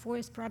at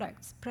forest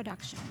products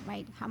production,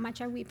 right? How much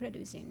are we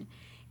producing?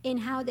 And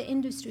how the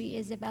industry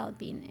is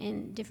developing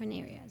in different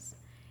areas.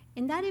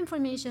 And that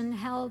information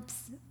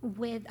helps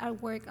with our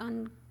work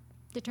on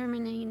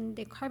determining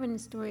the carbon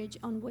storage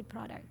on wood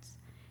products.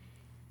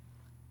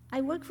 I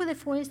work for the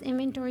Forest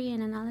Inventory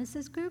and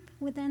Analysis Group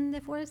within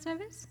the Forest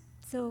Service.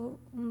 So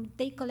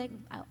they collect,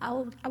 I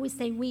would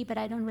say we, but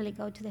I don't really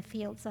go to the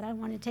field, so I don't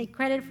want to take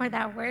credit for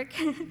that work.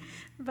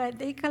 But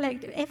they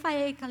collect,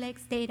 FIA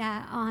collects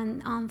data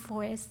on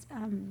forests,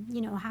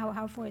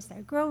 how forests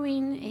are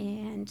growing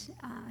and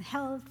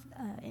health,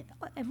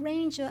 a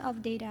range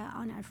of data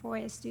on our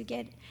forests to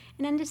get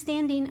an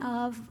understanding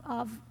of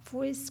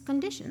forest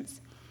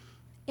conditions.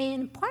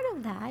 And part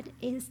of that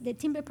is the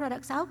timber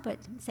products output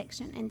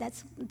section, and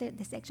that's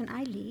the section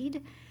I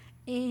lead.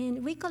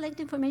 And we collect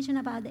information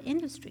about the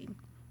industry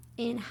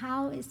and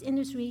how is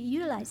industry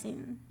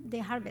utilizing the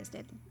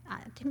harvested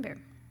timber.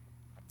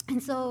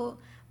 And so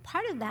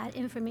part of that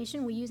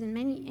information we use in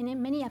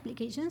many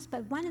applications,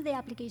 but one of the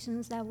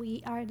applications that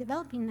we are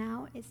developing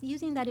now is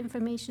using that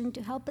information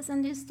to help us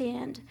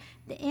understand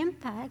the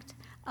impact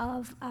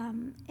of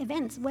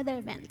events, weather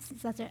events,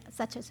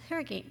 such as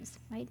hurricanes,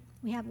 right?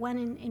 We have one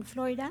in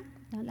Florida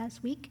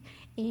last week,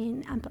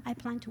 and I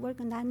plan to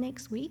work on that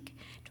next week,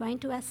 trying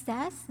to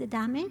assess the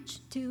damage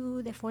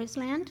to the forest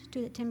land,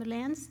 to the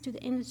timberlands, to the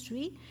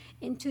industry,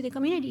 and to the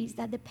communities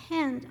that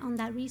depend on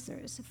that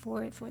resource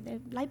for their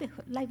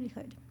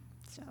livelihood.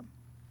 So,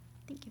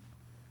 thank you.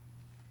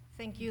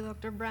 Thank you,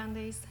 Dr.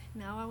 Brandeis.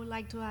 Now I would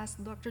like to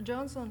ask Dr.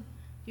 Johnson.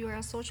 You are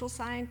a social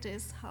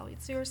scientist. How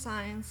is your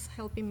science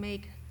helping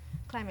make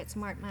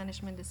climate-smart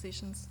management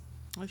decisions?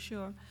 Oh,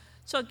 sure.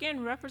 So again,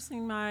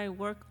 referencing my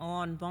work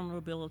on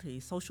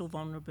vulnerability, social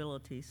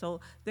vulnerability. So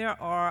there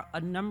are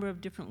a number of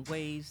different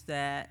ways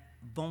that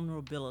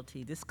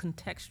vulnerability, this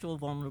contextual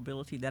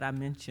vulnerability that I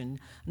mentioned,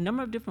 a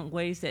number of different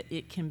ways that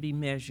it can be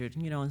measured,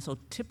 and so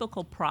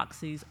typical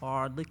proxies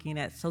are looking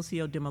at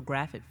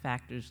socio-demographic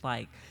factors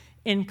like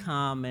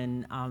income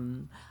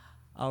and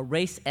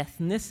race,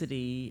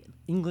 ethnicity,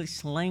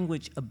 English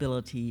language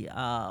ability,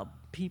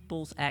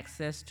 people's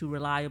access to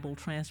reliable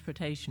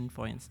transportation,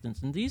 for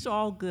instance. And these are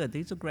all good.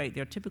 These are great.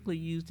 They're typically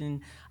used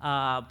in,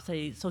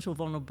 say, social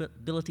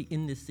vulnerability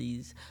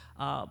indices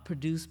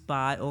produced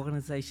by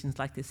organizations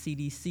like the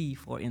CDC,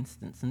 for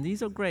instance. And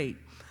these are great.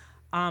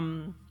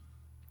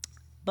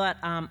 But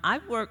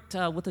I've worked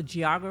with a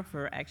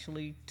geographer,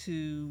 actually,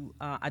 to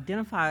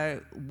identify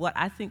what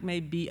I think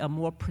may be a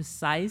more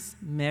precise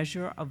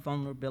measure of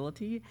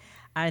vulnerability.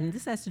 And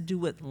this has to do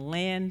with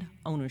land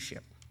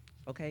ownership,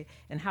 okay?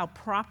 And how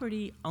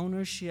property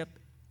ownership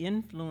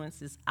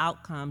influences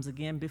outcomes,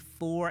 again,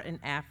 before and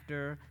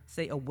after,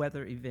 say, a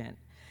weather event.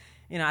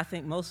 I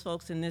think most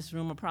folks in this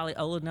room are probably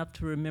old enough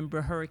to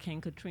remember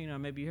Hurricane Katrina, or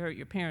maybe you heard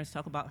your parents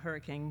talk about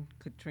Hurricane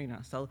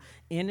Katrina. So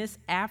in its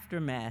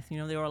aftermath,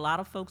 there were a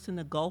lot of folks in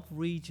the Gulf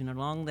region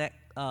along that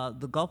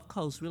the Gulf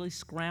Coast really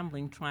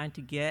scrambling, trying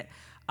to get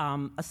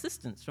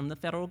assistance from the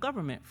federal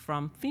government,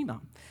 from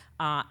FEMA.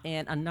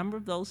 And a number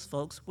of those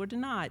folks were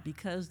denied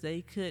because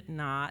they could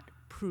not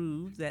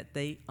prove that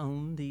they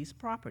own these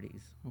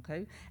properties,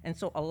 okay? And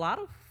so a lot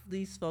of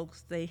these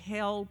folks, they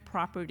held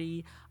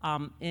property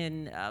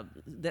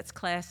that's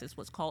classed as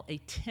what's called a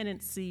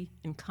tenancy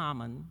in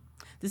common.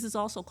 This is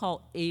also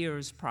called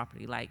heirs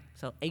property,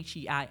 so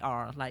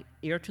H-E-I-R, like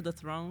heir to the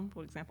throne,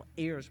 for example,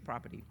 heirs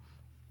property.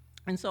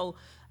 And so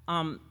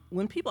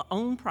when people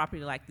own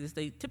property like this,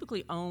 they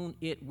typically own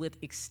it with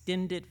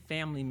extended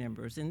family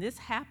members. And this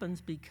happens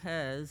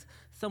because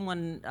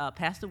someone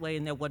passed away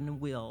and there wasn't a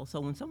will. So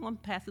when someone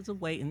passes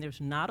away and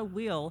there's not a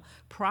will,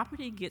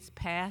 property gets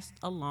passed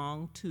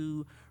along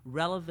to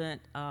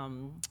relevant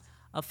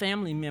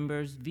family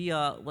members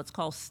via what's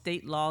called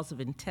state laws of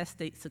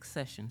intestate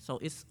succession. So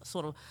it's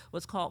sort of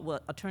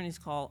what attorneys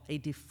call a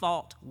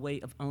default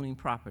way of owning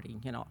property.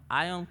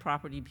 I own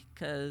property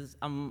because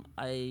I'm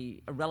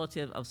a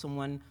relative of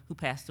someone who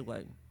passed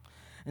away.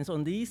 And so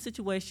in these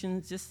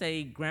situations, just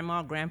say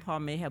grandma, grandpa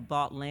may have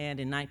bought land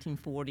in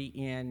 1940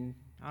 in,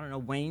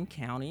 Wayne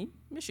County,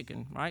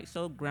 Michigan, right?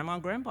 So grandma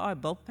and grandpa had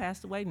both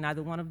passed away.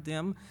 Neither one of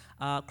them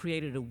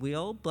created a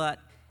will, but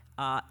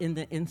in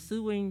the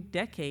ensuing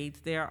decades,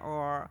 there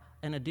are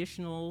an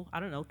additional,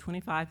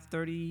 25,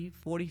 30,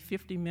 40,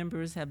 50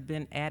 members have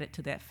been added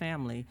to that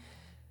family.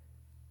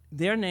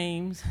 Their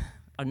names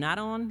are not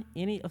on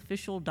any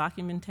official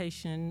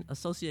documentation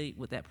associated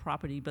with that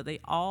property, but they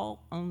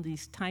all own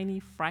these tiny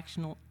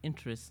fractional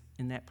interests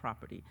in that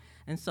property.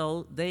 And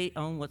so they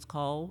own what's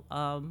called,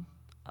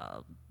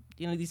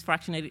 these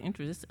fractionated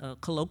interests,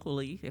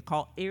 colloquially, they're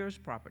called heirs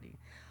property.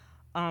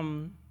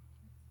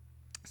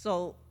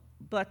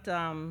 But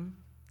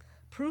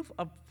proof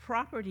of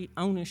property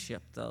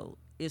ownership, though,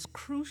 is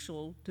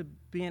crucial to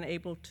being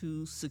able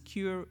to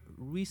secure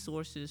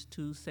resources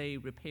to, say,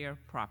 repair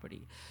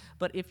property.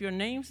 But if your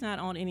name's not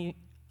on any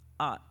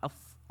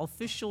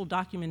official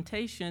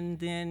documentation,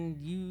 then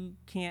you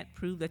can't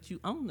prove that you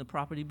own the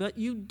property, but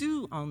you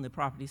do own the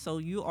property. So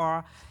you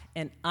are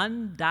an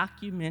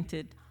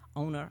undocumented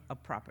owner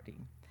of property.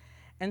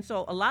 And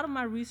so a lot of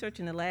my research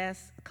in the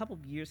last couple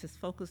of years has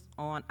focused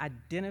on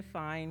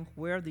identifying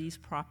where these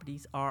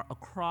properties are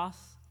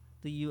across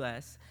the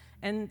U.S.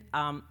 And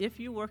if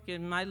you work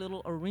in my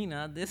little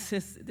arena, this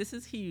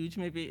is huge.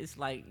 Maybe it's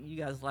like, you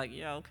guys like,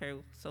 yeah, okay,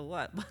 so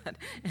what? But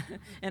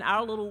in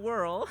our little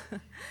world,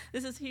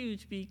 this is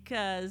huge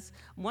because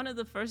one of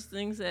the first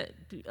things that,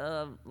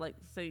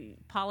 say,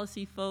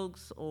 policy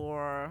folks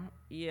or,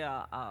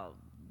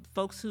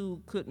 folks who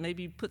could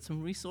maybe put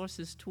some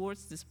resources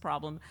towards this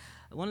problem,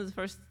 one of the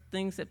first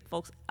things that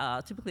folks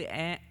typically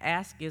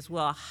ask is,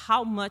 well,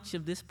 how much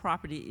of this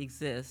property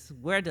exists?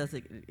 Where does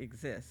it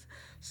exist?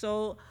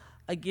 So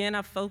again,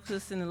 I've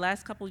focused in the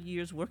last couple of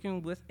years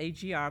working with a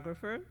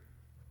geographer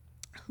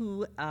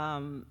who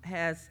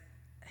has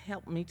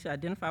helped me to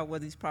identify where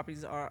these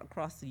properties are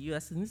across the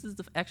U.S. And this is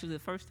actually the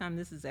first time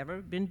this has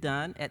ever been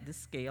done at this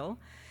scale.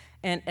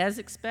 And as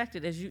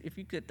expected, if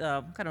you could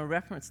kind of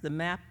reference the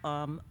map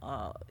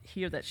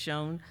here that's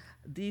shown,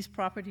 these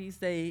properties,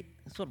 they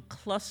sort of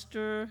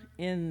cluster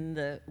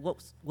in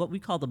what we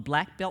call the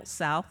Black Belt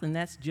South, and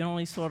that's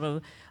generally sort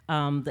of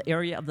the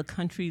area of the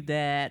country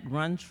that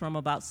runs from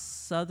about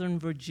southern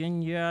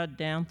Virginia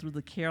down through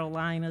the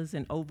Carolinas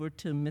and over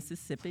to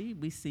Mississippi.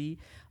 We see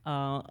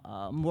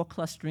more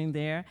clustering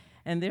there.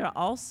 And they're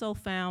also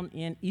found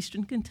in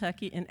eastern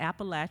Kentucky and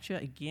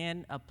Appalachia,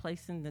 again, a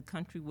place in the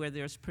country where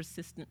there's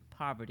persistent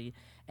poverty.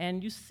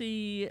 And you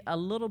see a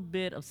little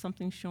bit of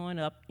something showing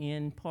up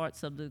in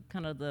parts of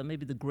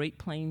maybe the Great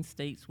Plains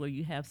states where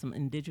you have some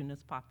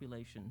indigenous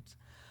populations.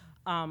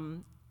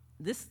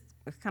 This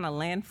kind of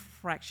land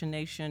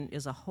fractionation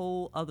is a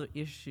whole other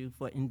issue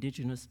for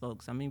indigenous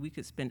folks. I mean, we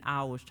could spend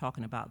hours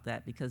talking about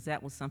that because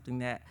that was something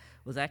that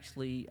was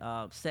actually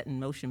set in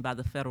motion by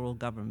the federal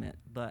government.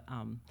 But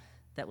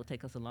that would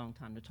take us a long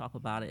time to talk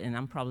about it, and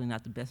I'm probably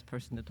not the best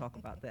person to talk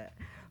about that.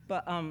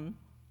 But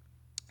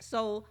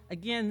so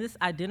again, this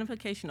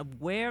identification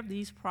of where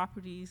these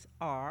properties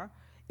are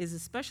is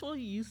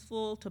especially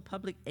useful to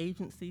public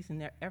agencies in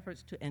their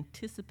efforts to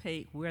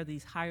anticipate where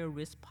these higher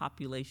risk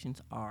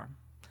populations are.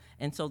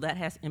 And so that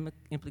has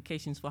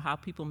implications for how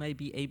people may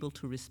be able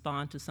to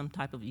respond to some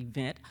type of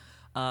event,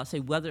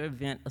 say weather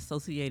event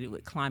associated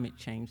with climate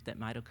change that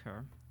might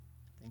occur.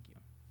 Thank you.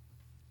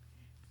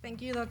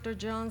 Thank you, Dr.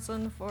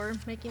 Johnson, for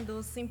making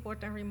those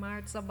important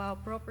remarks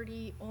about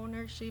property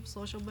ownership,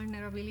 social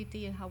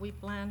vulnerability, and how we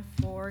plan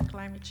for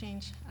climate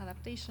change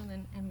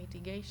adaptation and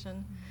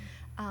mitigation.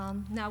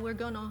 Now we're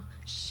going to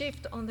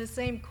shift on the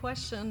same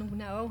question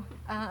now.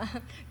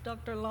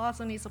 Dr.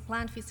 Lawson is a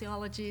plant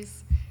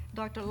physiologist.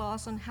 Dr.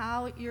 Lawson,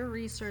 how your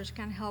research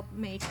can help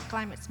make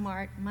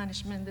climate-smart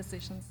management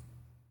decisions?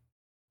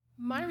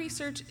 My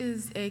research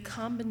is a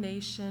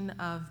combination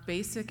of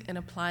basic and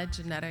applied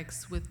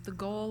genetics with the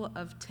goal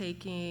of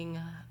taking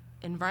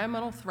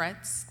environmental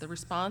threats, the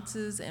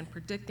responses, and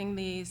predicting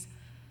these,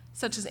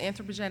 such as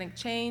anthropogenic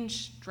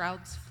change,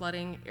 droughts,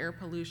 flooding, air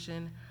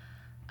pollution.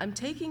 I'm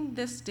taking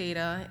this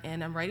data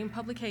and I'm writing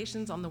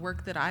publications on the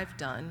work that I've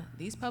done.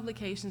 These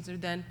publications are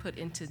then put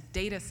into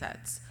data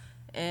sets.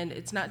 And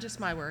it's not just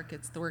my work,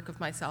 it's the work of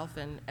myself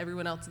and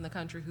everyone else in the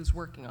country who's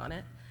working on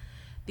it.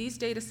 These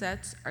data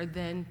sets are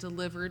then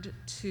delivered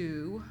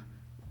to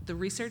the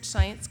research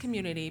science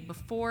community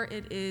before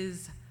it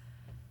is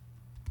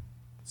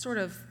sort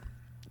of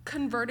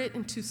converted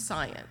into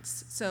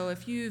science. So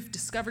if you've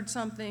discovered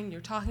something,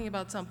 you're talking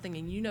about something,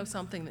 and you know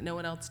something that no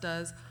one else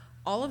does,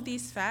 all of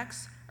these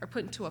facts are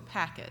put into a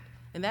packet.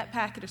 And that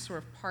packet is sort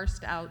of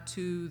parsed out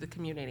to the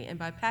community. And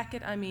by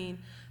packet, I mean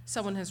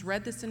someone has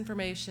read this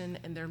information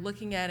and they're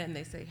looking at it and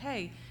they say,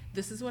 hey,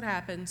 this is what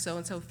happened,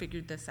 so-and-so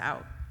figured this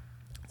out.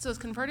 So it's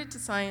converted to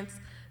science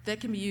that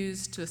can be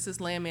used to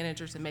assist land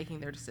managers in making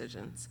their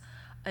decisions.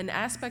 An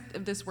aspect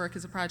of this work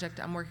is a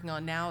project I'm working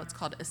on now. It's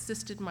called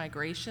assisted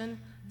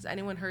migration. Has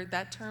anyone heard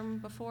that term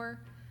before?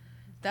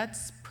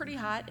 That's pretty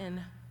hot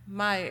in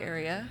my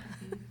area.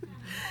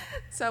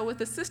 So with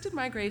assisted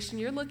migration,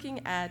 you're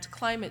looking at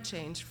climate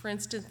change. For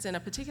instance, in a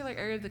particular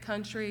area of the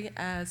country,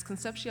 as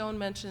Concepcion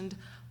mentioned,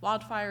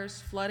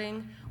 wildfires,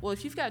 flooding. Well,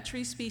 if you've got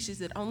tree species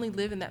that only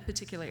live in that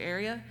particular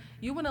area,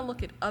 you want to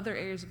look at other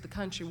areas of the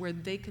country where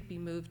they could be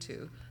moved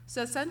to.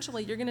 So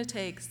essentially, you're going to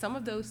take some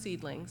of those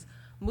seedlings,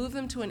 move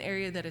them to an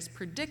area that is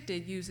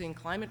predicted using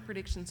climate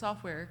prediction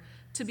software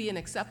to be an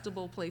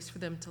acceptable place for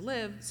them to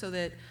live, so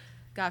that,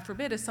 God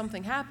forbid, if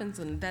something happens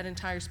and that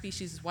entire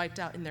species is wiped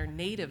out in their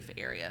native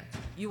area,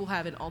 you will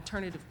have an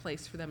alternative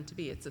place for them to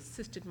be. It's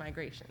assisted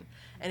migration.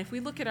 And if we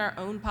look at our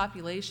own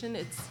population,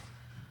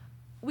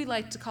 we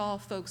like to call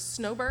folks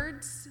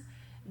snowbirds.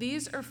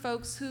 These are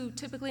folks who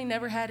typically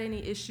never had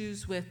any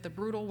issues with the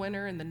brutal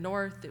winter in the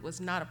north. It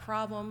was not a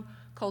problem.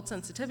 Cold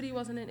sensitivity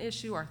wasn't an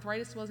issue.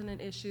 Arthritis wasn't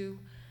an issue.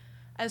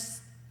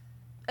 As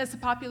the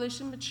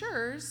population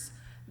matures,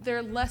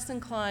 they're less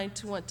inclined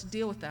to want to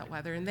deal with that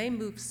weather, and they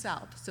move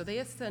south. So they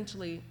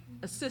essentially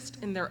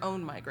assist in their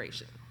own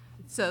migration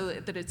so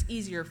that it's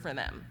easier for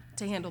them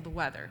to handle the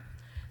weather.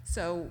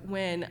 So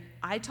when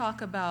I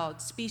talk about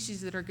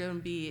species that are going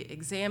to be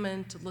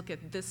examined to look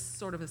at this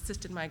sort of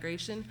assisted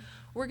migration,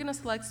 we're going to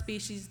select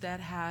species that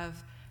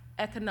have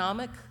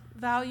economic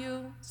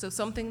value. So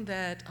something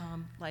that,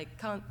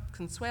 like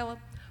Consuela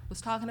was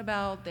talking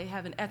about, they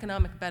have an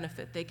economic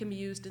benefit. They can be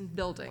used in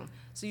building.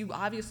 So you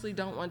obviously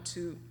don't want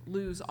to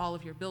lose all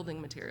of your building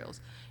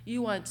materials.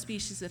 You want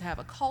species that have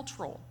a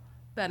cultural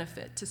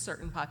benefit to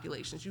certain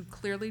populations. You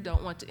clearly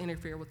don't want to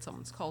interfere with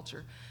someone's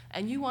culture.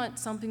 And you want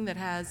something that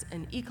has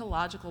an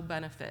ecological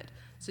benefit.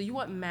 So you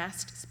want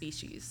mast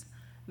species.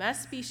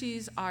 Mast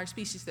species are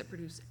species that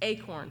produce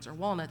acorns or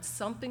walnuts,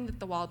 something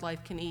that the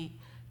wildlife can eat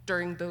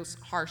during those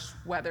harsh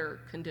weather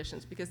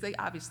conditions, because they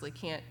obviously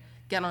can't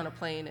get on a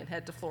plane and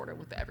head to Florida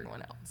with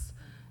everyone else.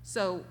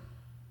 So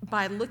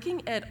by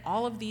looking at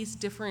all of these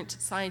different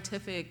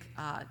scientific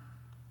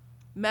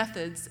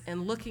methods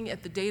and looking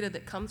at the data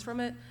that comes from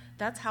it,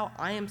 that's how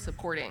I am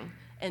supporting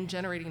and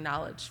generating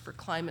knowledge for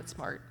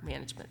climate-smart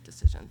management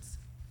decisions.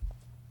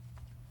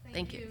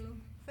 Thank you.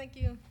 Thank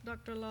you,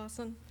 Dr.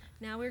 Lawson.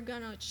 Now we're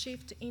going to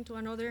shift into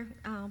another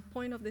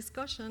point of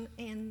discussion,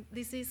 and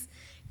this is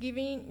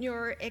giving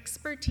your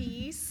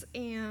expertise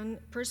and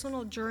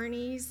personal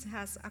journeys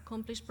as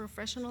accomplished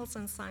professionals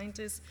and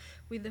scientists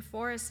with the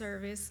Forest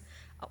Service.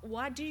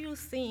 What do you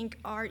think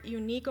are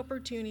unique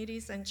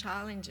opportunities and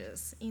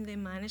challenges in the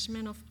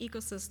management of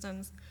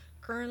ecosystems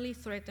currently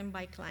threatened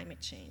by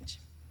climate change?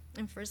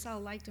 And first, I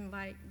would like to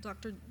invite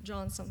Dr.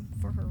 Johnson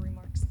for her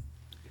remarks.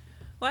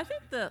 Well, I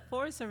think the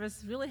Forest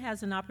Service really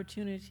has an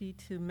opportunity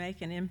to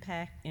make an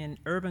impact in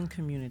urban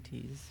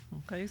communities,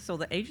 okay? So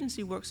the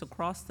agency works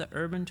across the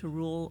urban to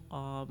rural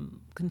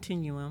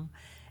continuum,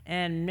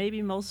 and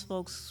maybe most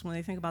folks, when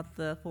they think about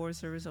the Forest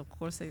Service, of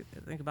course, they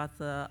think about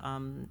the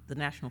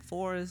national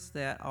forests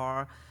that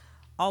are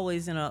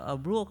always in a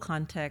rural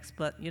context,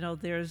 but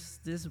there's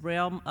this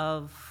realm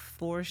of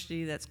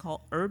forestry that's called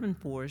urban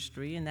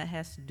forestry, and that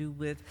has to do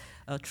with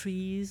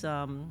trees,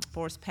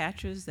 forest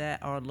patches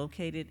that are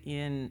located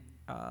in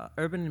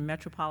urban and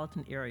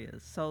metropolitan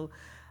areas. So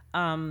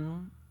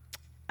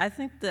I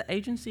think the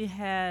agency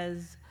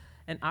has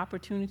an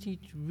opportunity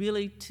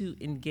to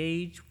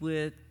engage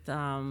with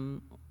a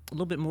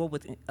little bit more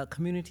with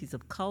communities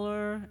of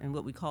color and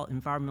what we call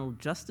environmental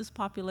justice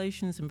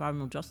populations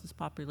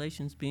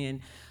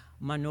being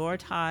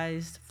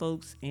minoritized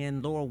folks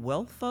and lower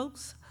wealth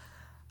folks.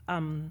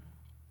 And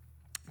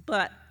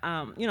I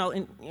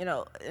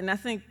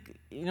think,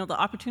 the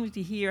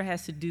opportunity here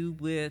has to do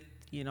with,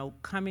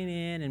 coming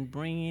in and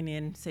bringing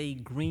in, say,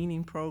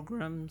 greening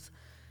programs,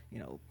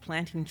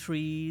 planting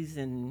trees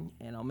and,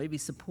 maybe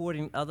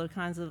supporting other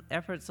kinds of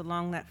efforts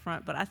along that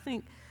front. But I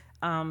think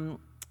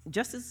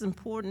just as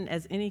important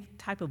as any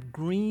type of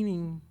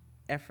greening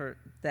effort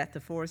that the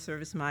Forest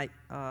Service might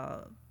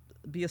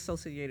be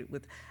associated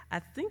with, I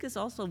think it's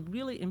also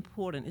really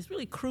important, it's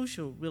really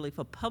crucial really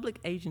for public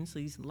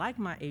agencies like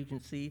my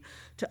agency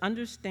to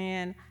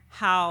understand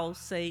how,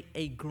 say,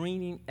 a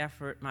greening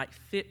effort might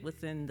fit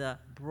within the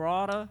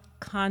broader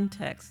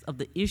context of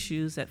the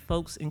issues that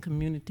folks in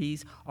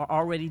communities are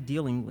already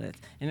dealing with.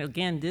 And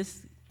again,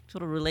 this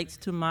sort of relates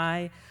to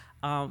my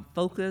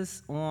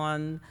focus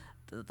on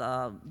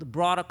the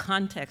broader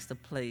context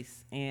of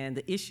place and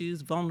the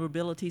issues,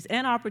 vulnerabilities,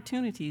 and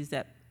opportunities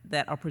that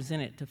are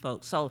presented to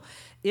folks. So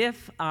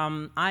if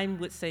I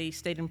would say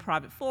state and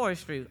private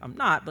forestry, I'm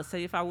not, but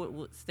say if I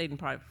would state and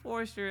private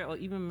forestry, or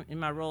even in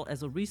my role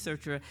as a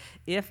researcher,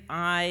 if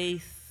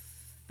I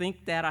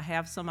think that I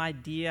have some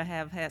idea,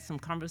 have had some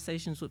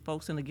conversations with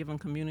folks in a given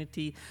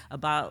community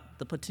about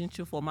the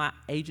potential for my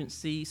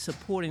agency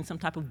supporting some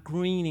type of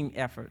greening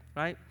effort,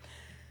 right?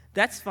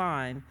 That's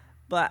fine,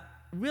 but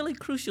really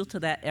crucial to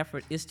that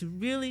effort is to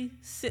really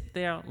sit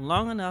there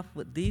long enough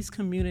with these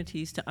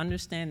communities to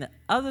understand the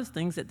other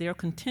things that they're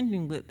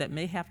contending with that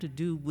may have to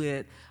do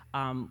with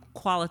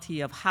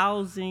quality of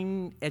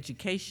housing,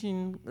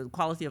 education,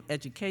 quality of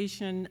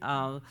education,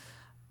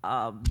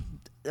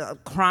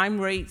 crime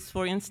rates,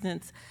 for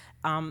instance.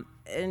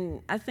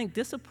 And I think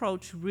this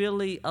approach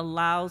really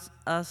allows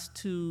us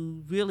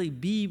to really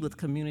be with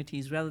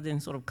communities rather than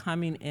sort of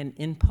coming and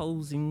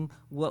imposing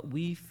what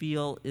we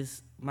feel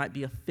might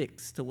be a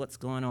fix to what's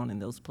going on in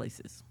those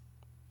places.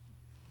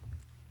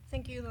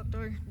 Thank you,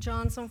 Dr.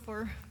 Johnson,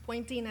 for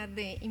pointing at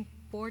the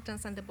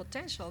importance and the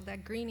potential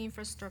that green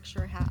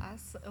infrastructure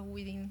has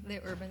within the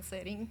urban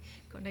setting,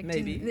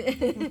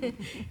 connecting,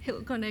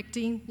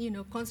 connecting,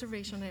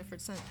 conservation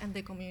efforts and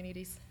the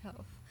community's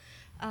health.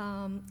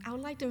 I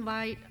would like to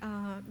invite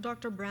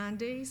Dr.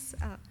 Brandeis.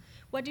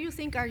 What do you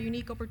think are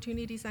unique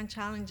opportunities and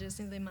challenges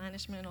in the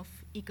management of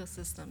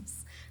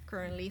ecosystems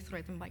currently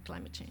threatened by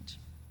climate change?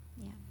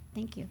 Yeah,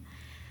 thank you.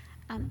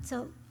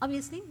 So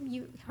obviously,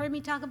 you heard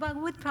me talk about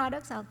wood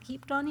products. I'll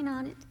keep running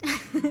on it.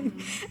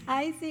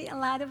 I see a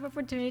lot of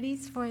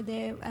opportunities for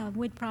the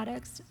wood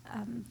products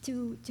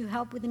to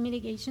help with the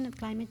mitigation of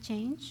climate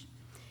change.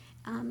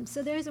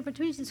 So there's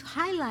opportunities to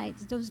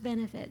highlight those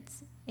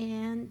benefits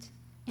and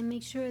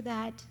make sure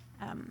that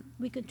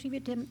we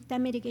contribute to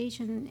that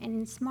mitigation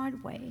in a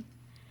smart way.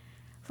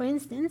 For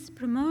instance,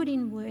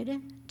 promoting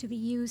wood to be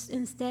used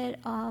instead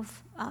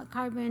of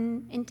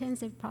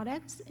carbon-intensive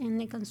products in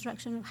the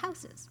construction of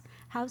houses.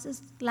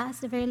 Houses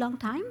last a very long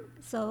time,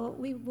 so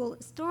we will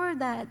store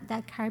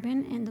that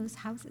carbon in those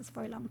houses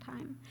for a long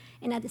time.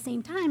 And at the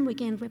same time, we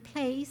can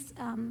replace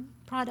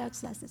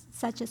products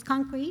such as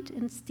concrete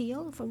and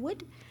steel for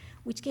wood,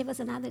 which give us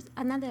another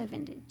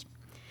advantage.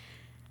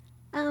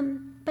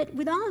 But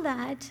with all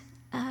that,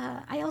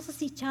 I also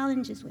see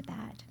challenges with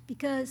that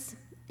because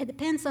it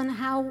depends on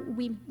how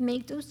we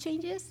make those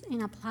changes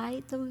and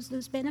apply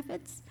those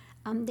benefits.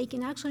 They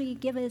can actually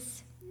give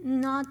us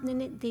not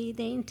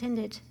the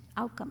intended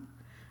outcome.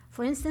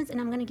 For instance, and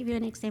I'm going to give you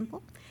an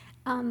example.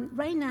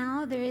 Right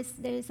now, there's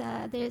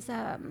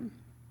an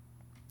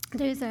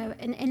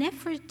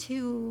effort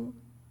to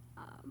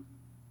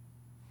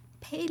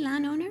pay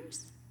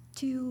landowners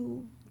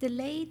to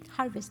delay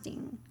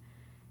harvesting.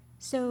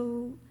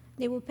 So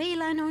they will pay a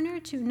landowner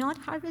to not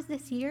harvest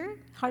this year,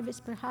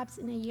 harvest perhaps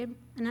in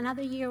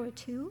another year or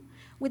two,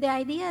 with the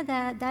idea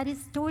that that is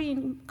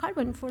storing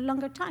carbon for a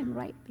longer time,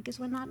 right? Because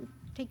we're not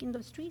taking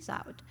those trees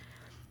out.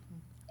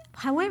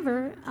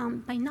 However,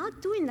 by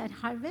not doing that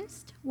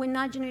harvest, we're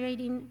not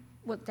generating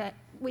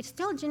we're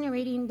still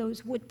generating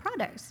those wood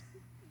products.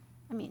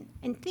 I mean,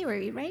 in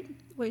theory, right?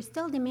 We're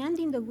still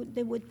demanding the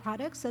wood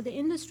products, so the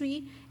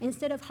industry,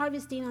 instead of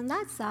harvesting on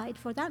that side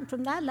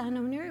from that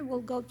landowner,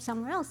 will go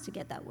somewhere else to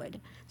get that wood.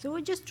 So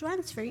we're just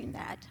transferring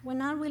that. We're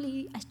not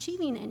really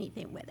achieving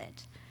anything with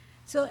it.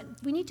 So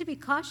we need to be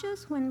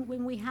cautious when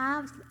we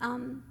have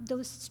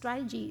those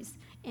strategies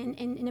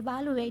and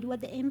evaluate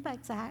what the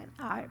impacts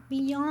are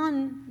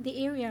beyond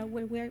the area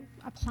where we're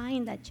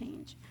applying that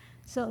change.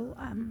 So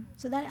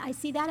that I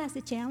see that as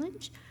a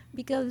challenge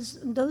because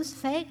those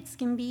effects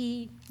can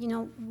be,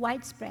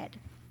 widespread.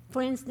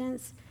 For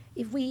instance,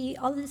 If we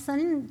all of a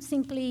sudden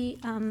simply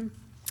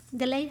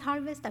delay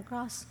harvest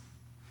across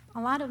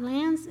a lot of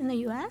lands in the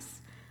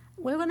US,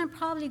 we're going to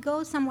probably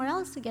go somewhere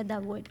else to get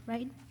that wood,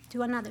 right?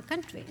 To another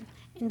country.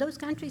 And those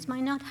countries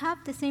might not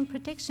have the same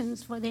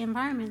protections for the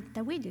environment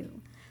that we do.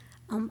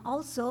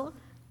 Also,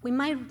 we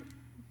might,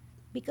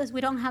 because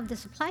we don't have the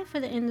supply for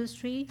the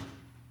industry,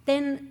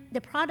 then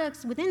the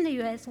products within the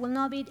US will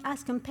not be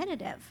as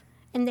competitive.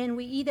 And then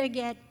we either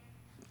get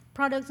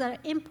products that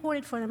are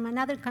imported from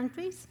other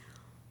countries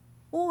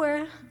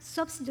or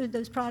substitute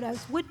those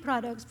products, wood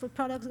products, for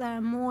products that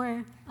are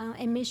more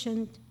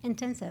emission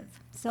intensive.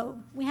 So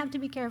we have to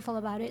be careful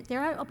about it.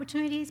 There are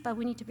opportunities, but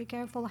we need to be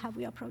careful how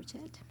we approach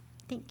it.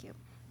 Thank you.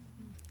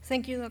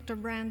 Thank you, Dr.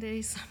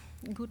 Brandeis.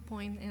 Good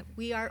point.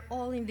 We are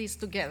all in this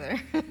together.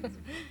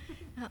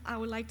 I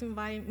would like to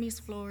invite Ms.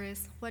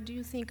 Flores. What do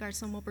you think are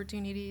some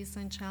opportunities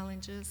and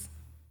challenges?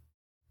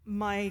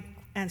 My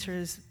answer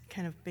is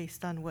kind of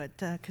based on what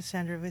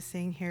Cassandra was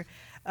saying here.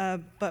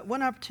 But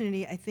one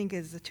opportunity, I think,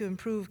 is to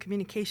improve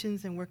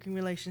communications and working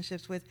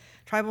relationships with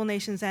tribal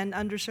nations and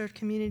underserved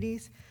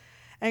communities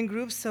and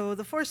groups. So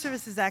the Forest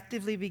Service is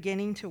actively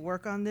beginning to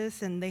work on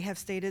this, and they have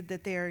stated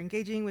that they are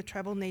engaging with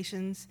tribal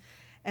nations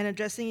and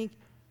addressing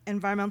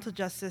environmental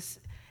justice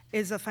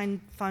is a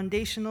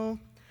foundational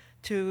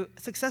to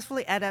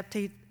successfully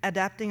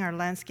adapting our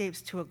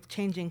landscapes to a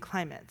changing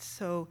climate.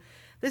 So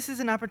this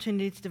is an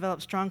opportunity to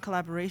develop strong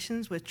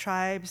collaborations with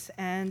tribes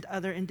and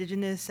other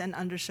indigenous and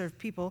underserved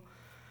people,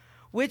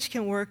 which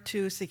can work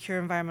to secure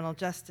environmental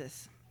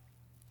justice.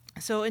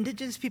 So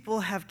indigenous people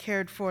have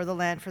cared for the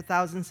land for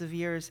thousands of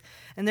years,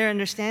 and their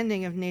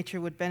understanding of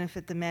nature would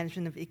benefit the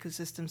management of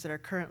ecosystems that are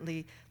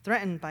currently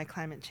threatened by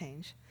climate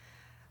change.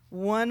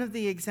 One of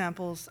the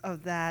examples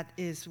of that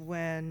is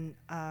when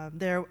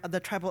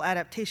the tribal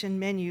adaptation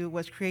menu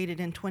was created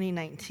in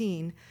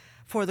 2019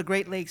 for the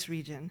Great Lakes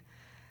region.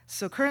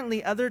 So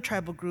currently, other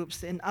tribal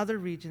groups in other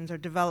regions are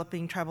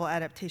developing tribal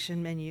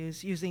adaptation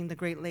menus using the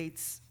Great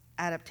Lakes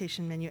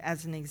adaptation menu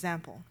as an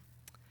example.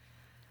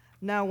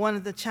 Now, one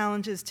of the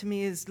challenges to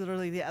me is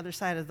literally the other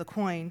side of the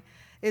coin,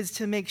 is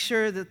to make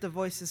sure that the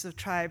voices of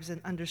tribes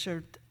and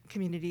underserved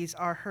communities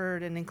are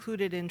heard and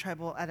included in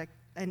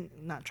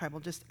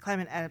just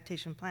climate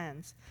adaptation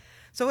plans.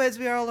 So as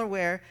we are all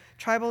aware,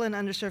 tribal and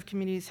underserved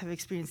communities have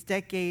experienced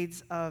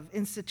decades of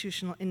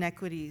institutional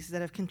inequities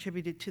that have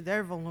contributed to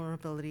their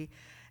vulnerability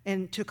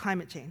and to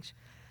climate change.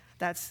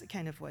 That's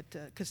kind of what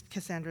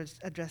Cassandra's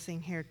addressing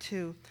here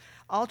too.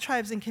 All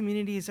tribes and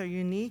communities are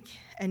unique,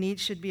 and each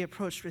should be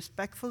approached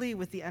respectfully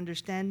with the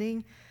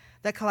understanding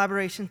that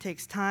collaboration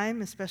takes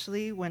time,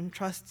 especially when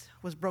trust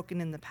was broken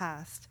in the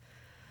past.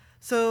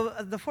 So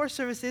the Forest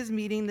Service is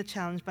meeting the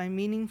challenge by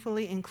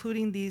meaningfully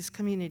including these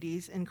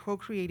communities in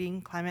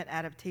co-creating climate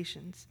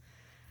adaptations.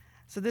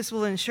 So this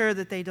will ensure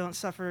that they don't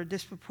suffer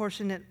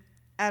disproportionate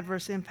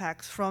adverse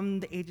impacts from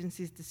the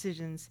agency's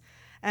decisions,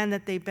 and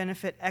that they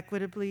benefit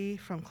equitably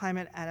from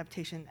climate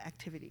adaptation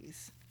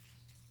activities.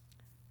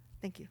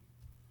 Thank you.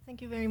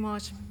 Thank you very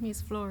much,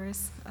 Ms.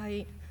 Flores.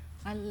 I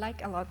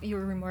like a lot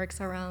your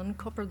remarks around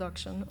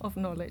co-production of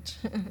knowledge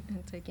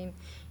and taking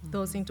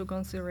those into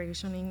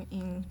consideration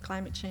in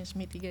climate change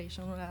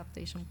mitigation or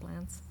adaptation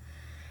plans.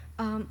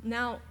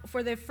 Now,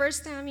 for the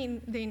first time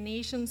in the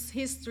nation's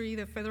history,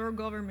 the federal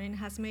government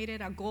has made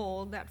it a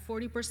goal that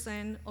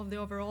 40% of the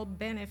overall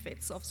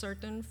benefits of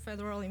certain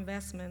federal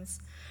investments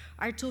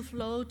are to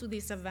flow to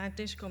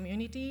disadvantaged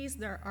communities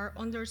that are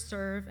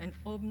underserved and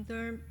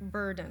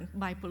overburdened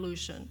by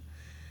pollution.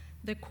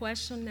 The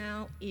question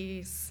now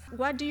is,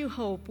 what do you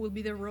hope will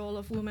be the role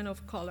of women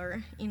of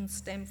color in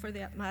STEM for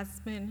the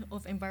advancement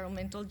of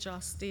environmental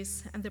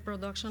justice and the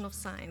production of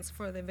science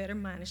for the better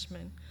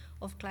management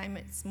of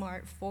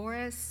climate-smart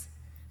forests,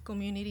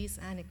 communities,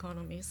 and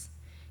economies?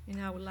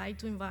 And I would like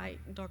to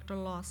invite Dr.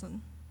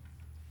 Lawson.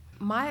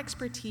 My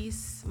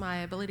expertise, my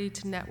ability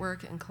to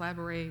network and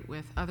collaborate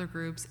with other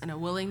groups, and a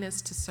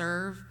willingness to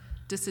serve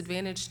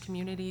disadvantaged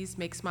communities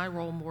makes my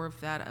role more of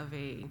that of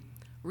a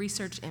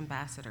research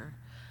ambassador.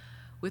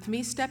 With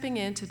me stepping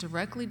in to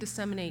directly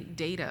disseminate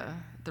data,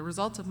 the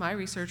results of my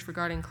research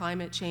regarding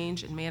climate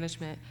change and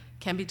management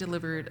can be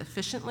delivered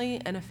efficiently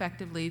and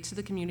effectively to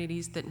the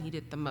communities that need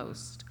it the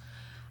most.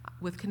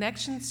 With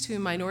connections to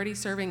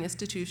minority-serving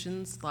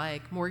institutions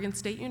like Morgan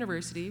State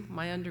University,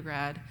 my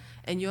undergrad,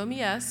 and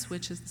UMES,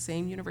 which is the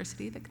same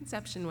university that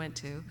Concepcion went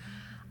to,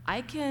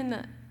 I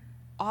can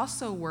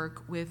also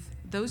work with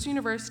those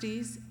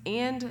universities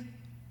and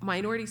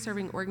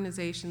minority-serving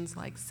organizations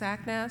like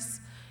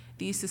SACNAS,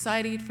 the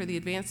Society for the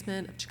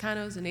Advancement of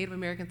Chicanos and Native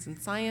Americans in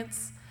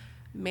Science,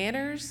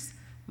 MANNERS,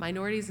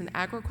 Minorities in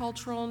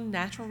Agricultural,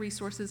 Natural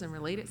Resources, and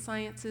Related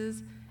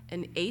Sciences,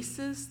 and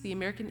ACES, the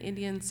American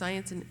Indian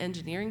Science and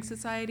Engineering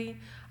Society.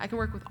 I can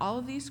work with all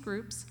of these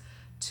groups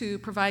to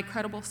provide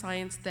credible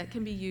science that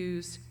can be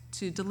used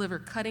to deliver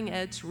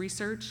cutting-edge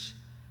research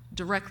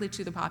directly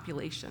to the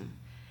population.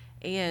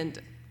 And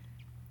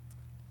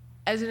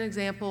as an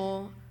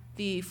example,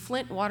 the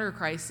Flint water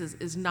crisis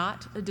is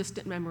not a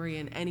distant memory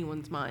in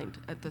anyone's mind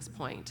at this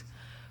point.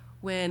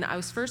 When I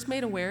was first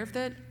made aware of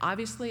that,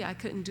 obviously I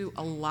couldn't do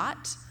a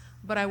lot,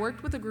 but I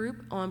worked with a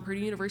group on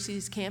Purdue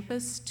University's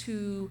campus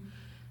to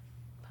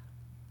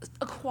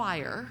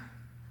acquire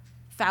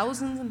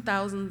thousands and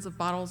thousands of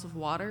bottles of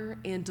water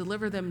and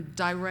deliver them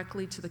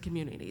directly to the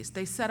communities.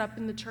 They set up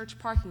in the church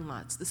parking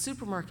lots, the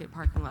supermarket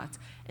parking lots,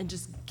 and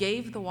just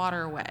gave the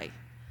water away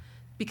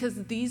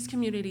because these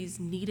communities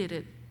needed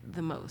it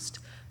the most.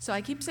 So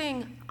I keep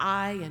saying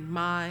I and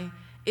my.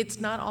 It's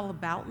not all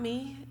about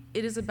me.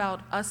 It is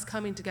about us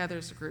coming together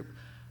as a group.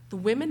 The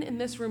women in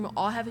this room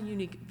all have a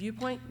unique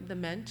viewpoint, the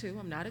men too,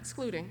 I'm not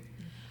excluding.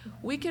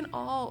 We can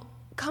all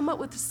come up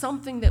with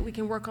something that we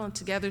can work on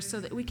together so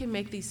that we can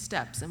make these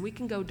steps and we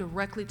can go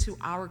directly to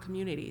our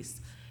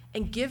communities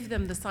and give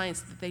them the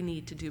science that they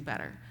need to do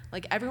better.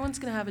 Like everyone's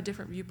gonna have a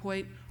different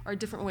viewpoint or a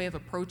different way of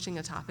approaching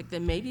a topic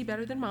that may be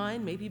better than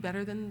mine, may be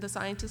better than the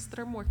scientists that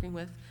I'm working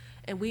with,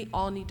 and we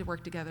all need to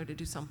work together to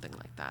do something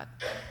like that.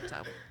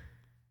 So.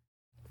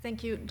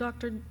 Thank you.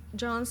 Dr.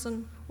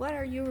 Johnson, what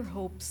are your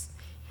hopes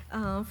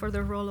for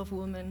the role of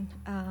women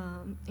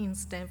in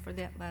STEM for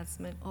the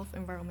advancement of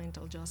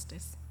environmental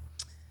justice?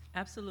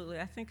 Absolutely.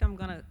 I think I'm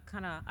going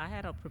to I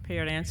had a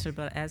prepared answer,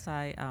 but as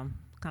I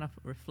kind of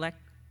reflect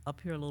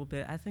up here a little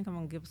bit, I think I'm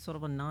going to give sort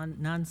of a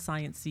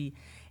non-science-y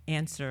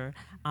answer.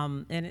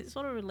 And it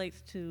sort of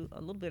relates to a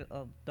little bit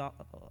of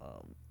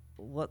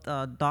what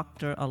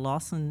Dr.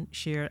 Lawson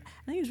shared.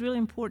 I think it's really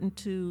important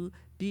to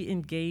be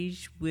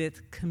engaged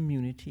with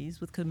communities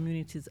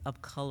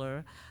of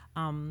color,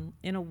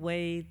 in a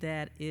way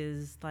that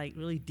is like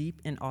really deep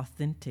and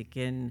authentic.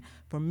 And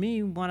for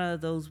me, one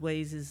of those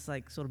ways is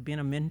like sort of being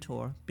a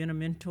mentor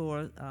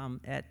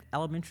at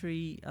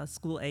elementary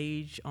school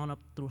age on up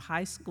through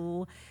high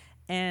school,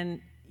 and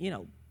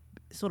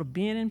sort of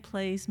being in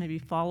place, maybe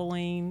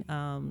following,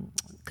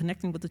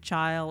 connecting with the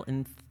child,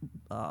 and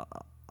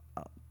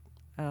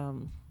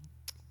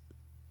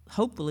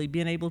hopefully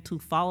being able to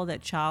follow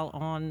that child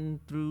on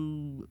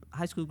through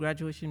high school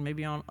graduation,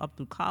 maybe on up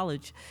through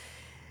college,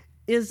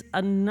 is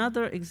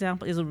another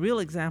example, is a real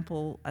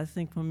example, I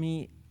think, for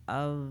me,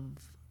 of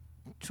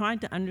trying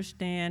to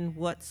understand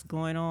what's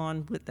going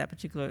on with that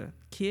particular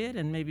kid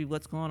and maybe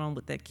what's going on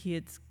with that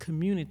kid's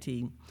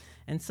community.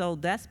 And so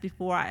that's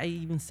before I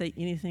even say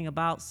anything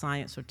about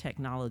science or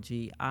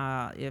technology.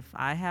 If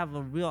I have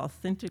a real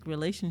authentic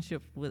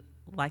relationship with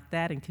like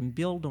that and can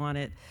build on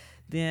it,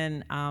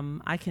 then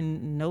I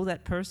can know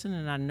that person,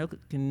 and I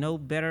can know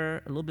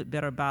better, a little bit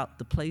better about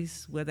the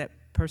place where that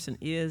person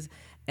is,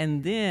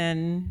 and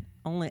then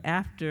only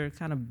after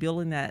kind of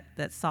building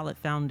that solid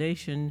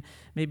foundation,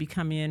 maybe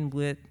come in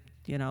with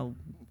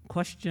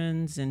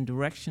questions and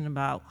direction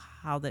about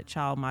how that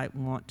child might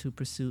want to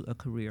pursue a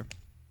career.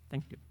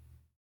 Thank you.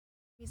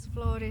 Ms.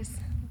 Flores,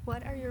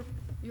 what are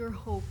your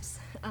hopes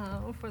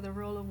for the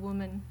role of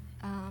women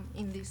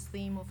in this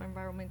theme of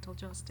environmental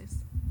justice?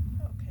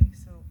 Okay,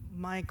 so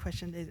my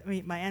question is,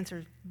 my answer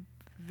is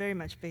very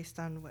much based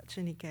on what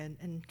Shanika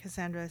and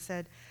Cassandra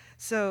said.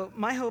 So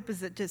my hope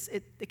is that just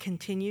it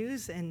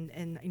continues,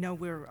 and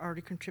we're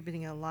already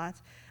contributing a lot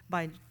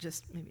by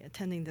just maybe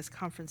attending this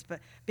conference, but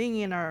being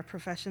in our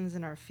professions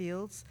and our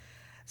fields.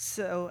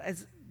 So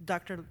as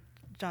Dr.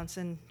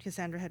 Johnson,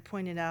 Cassandra had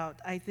pointed out,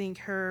 I think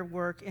her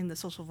work in the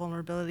social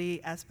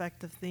vulnerability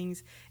aspect of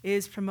things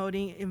is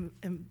promoting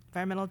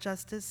environmental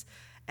justice,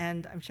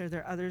 and I'm sure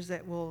there are others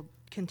that will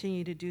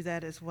continue to do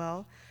that as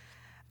well.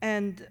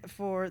 And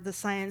for the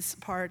science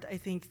part, I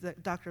think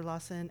that Dr.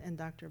 Lawson and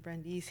Dr.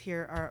 Brandeis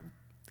here are,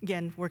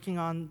 again, working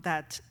on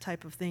that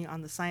type of thing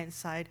on the science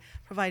side,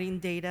 providing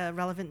data,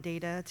 relevant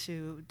data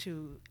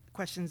to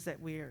questions that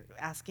we're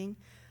asking,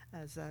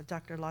 as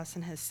Dr.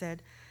 Lawson has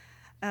said.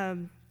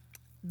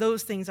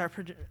 Those things are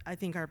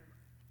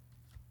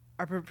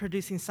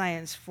producing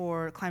science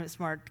for climate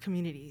smart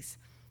communities.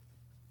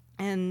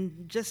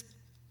 And just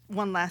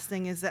one last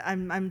thing is that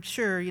I'm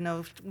sure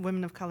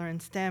women of color in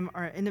STEM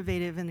are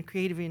innovative and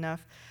creative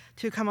enough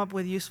to come up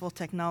with useful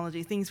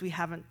technology, things we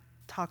haven't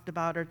talked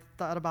about or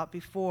thought about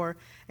before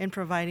in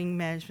providing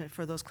management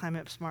for those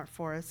climate smart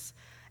forests.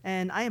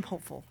 And I am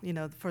hopeful,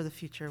 for the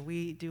future.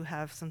 We do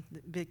have some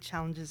big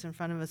challenges in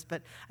front of us,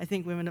 but I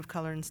think women of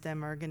color in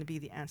STEM are going to be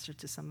the answer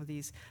to some of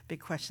these big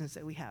questions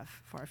that we have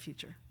for our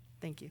future.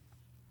 Thank you.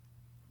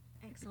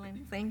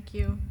 Excellent, thank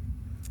you.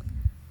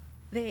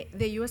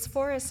 The U.S.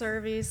 Forest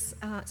Service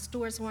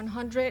stewards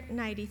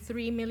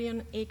 193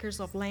 million acres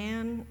of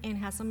land and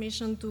has a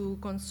mission to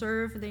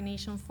conserve the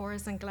nation's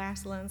forests and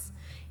grasslands.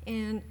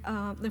 And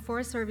the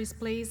Forest Service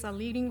plays a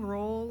leading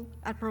role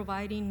at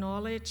providing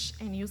knowledge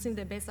and using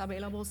the best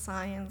available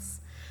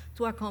science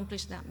to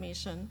accomplish that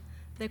mission.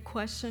 The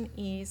question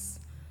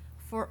is,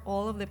 for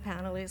all of the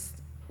panelists,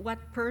 what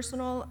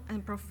personal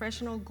and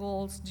professional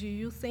goals do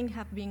you think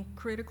have been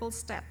critical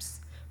steps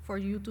for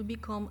you to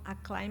become a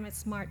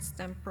climate-smart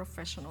STEM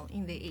professional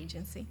in the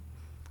agency?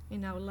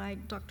 And I would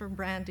like Dr.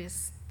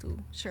 Brandeis to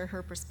share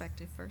her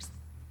perspective first.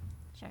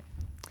 Sure.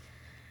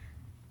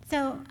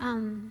 So,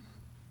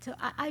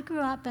 I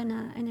grew up in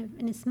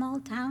a small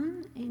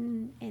town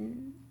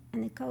in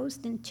the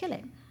coast in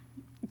Chile.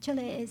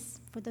 Chile is,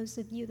 for those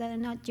of you that are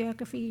not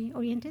geography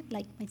oriented,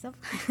 like myself,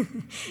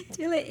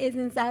 Chile is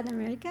in South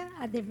America,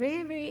 at the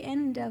very, very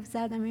end of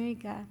South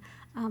America,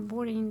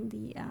 bordering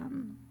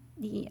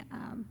the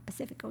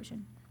Pacific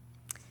Ocean.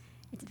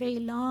 It's a very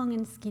long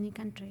and skinny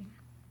country.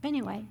 But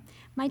anyway,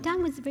 my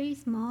town was very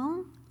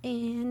small,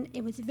 and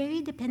it was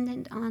very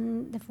dependent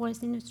on the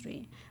forest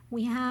industry.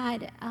 We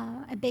had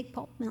a big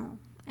pulp mill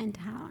in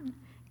town,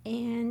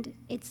 and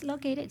it's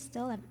located,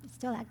 still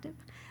active.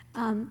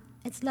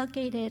 It's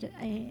located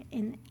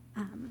in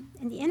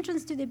the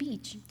entrance to the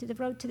beach, to the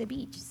road to the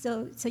beach.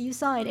 So you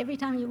saw it every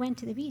time you went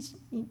to the beach.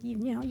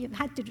 You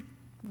had to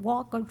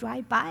walk or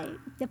drive by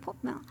the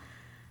pulp mill.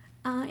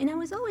 And I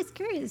was always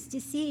curious to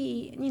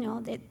see,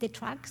 the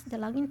trucks, the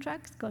logging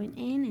trucks going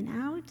in and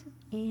out.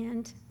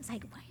 And it's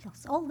like,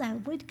 where's all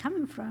that wood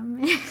coming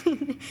from?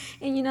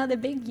 And, the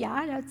big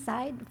yard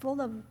outside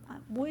full of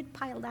wood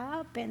piled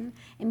up and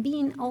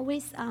being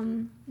always,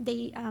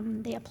 they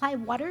apply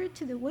water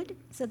to the wood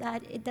so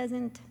that it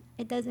doesn't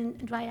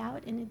dry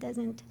out and it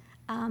doesn't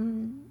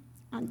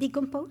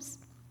decompose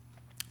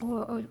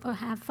or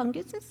have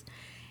funguses.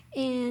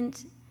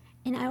 And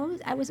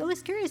I was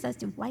always curious as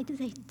to why do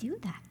they do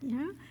that,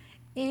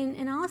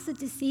 And also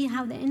to see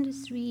how the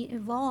industry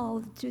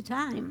evolved through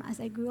time. As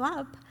I grew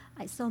up,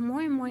 I saw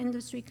more and more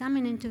industry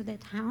coming into the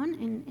town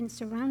and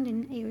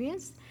surrounding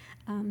areas.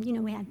 We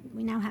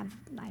now have,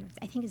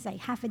 I think it's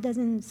like half a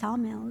dozen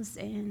sawmills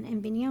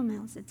and veneer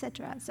mills,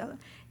 etc. So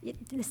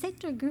the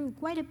sector grew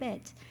quite a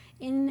bit.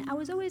 And I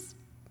was always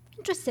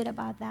interested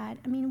about that.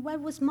 I mean, what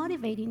was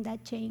motivating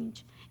that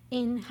change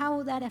and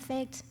how that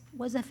effect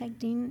was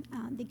affecting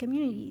the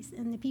communities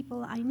and the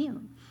people I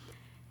knew.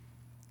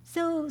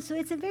 So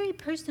it's a very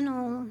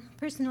personal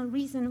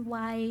reason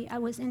why I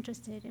was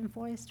interested in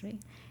forestry,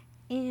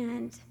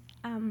 and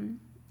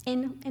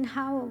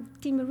how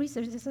timber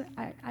resources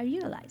are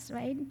utilized,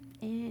 right?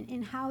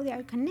 And how they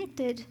are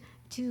connected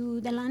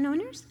to the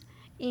landowners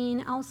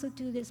and also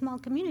to the small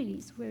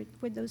communities where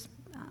those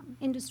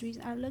industries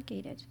are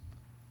located.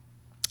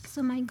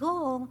 So my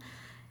goal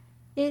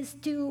is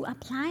to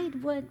apply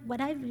what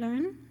I've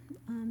learned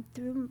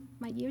through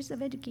my years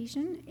of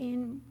education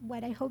and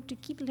what I hope to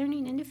keep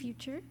learning in the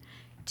future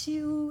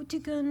to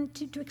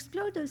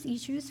explore those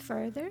issues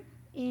further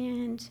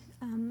and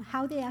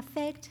how they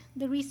affect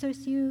the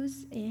resource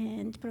use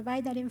and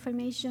provide that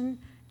information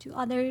to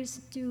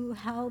others to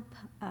help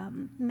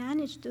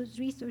manage those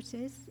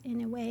resources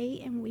in a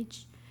way in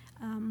which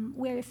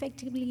we're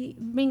effectively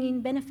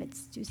bringing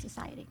benefits to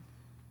society.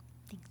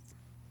 Thanks.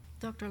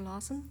 Dr.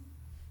 Lawson?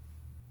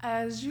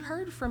 As you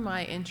heard from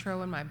my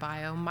intro and my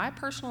bio, my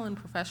personal and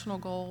professional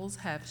goals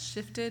have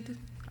shifted,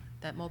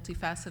 that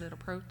multifaceted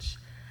approach.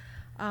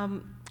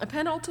 A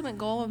penultimate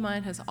goal of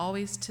mine has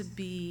always to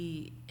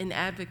be an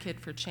advocate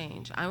for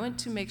change. I want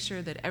to make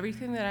sure that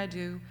everything that I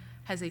do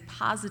has a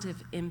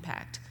positive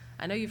impact.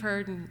 I know you've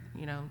heard,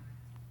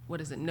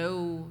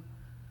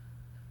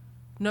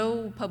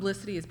 no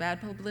publicity is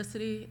bad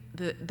publicity.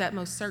 That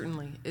most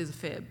certainly is a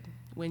fib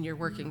when you're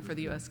working for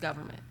the US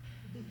government.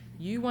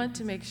 You want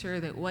to make sure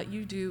that what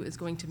you do is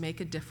going to make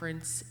a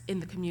difference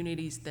in the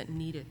communities that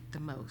need it the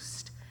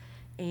most.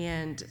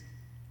 And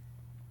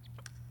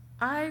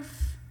I've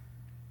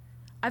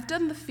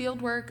done the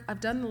field work,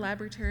 I've done the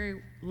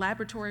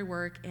laboratory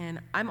work, and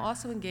I'm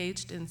also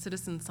engaged in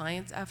citizen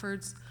science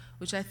efforts,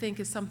 which I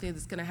think is something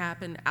that's gonna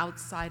happen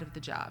outside of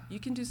the job. You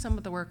can do some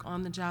of the work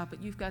on the job,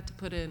 but you've got to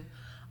put in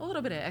a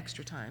little bit of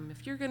extra time.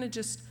 If you're gonna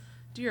just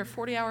do your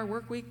 40-hour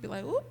work week, be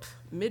like, oop,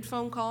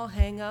 mid-phone call,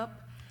 hang up,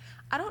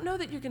 I don't know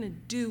that you're gonna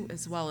do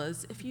as well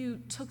as if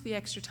you took the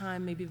extra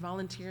time, maybe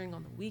volunteering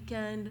on the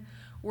weekend,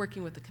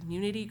 working with a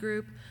community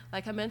group.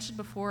 Like I mentioned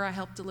before, I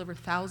helped deliver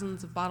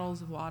thousands of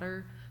bottles of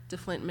water to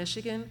Flint,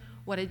 Michigan.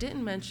 What I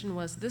didn't mention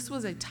was this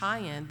was a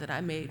tie-in that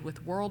I made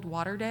with World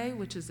Water Day,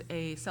 which is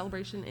a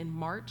celebration in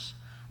March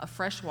of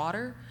fresh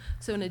water.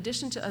 So in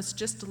addition to us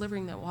just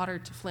delivering that water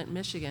to Flint,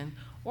 Michigan,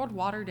 World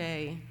Water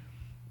Day,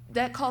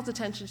 that calls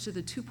attention to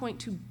the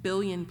 2.2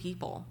 billion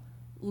people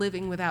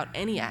living without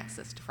any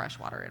access to fresh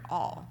water at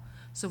all.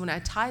 So when I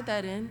tied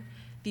that in,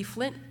 the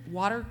Flint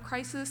water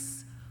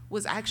crisis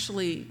was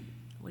actually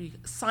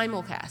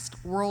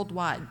simulcast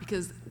worldwide,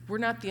 because we're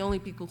not the only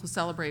people who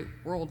celebrate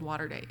World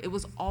Water Day. It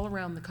was all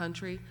around the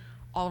country,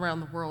 all around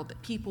the world, that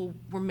people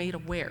were made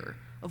aware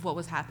of what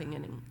was happening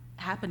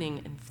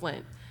in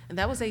Flint. And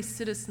that was a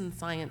citizen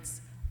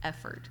science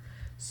effort.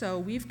 So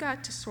we've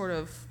got to sort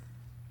of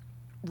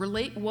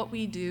relate what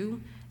we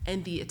do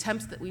and the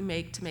attempts that we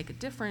make to make a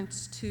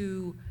difference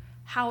to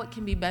how it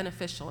can be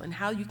beneficial and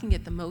how you can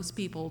get the most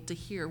people to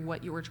hear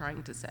what you were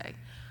trying to say.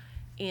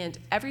 And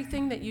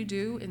everything that you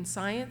do in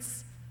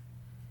science,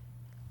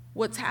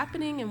 what's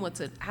happening and what's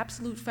an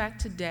absolute fact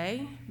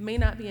today may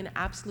not be an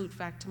absolute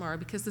fact tomorrow,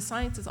 because the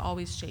science is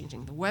always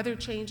changing. The weather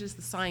changes,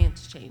 the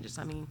science changes.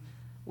 I mean,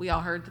 we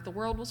all heard that the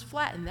world was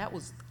flat, and that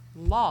was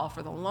law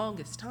for the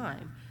longest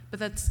time, but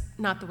that's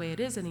not the way it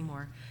is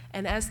anymore.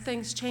 And as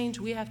things change,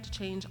 we have to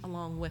change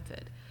along with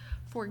it.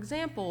 For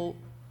example,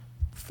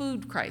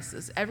 food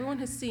crisis. Everyone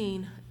has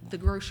seen the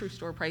grocery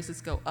store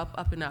prices go up,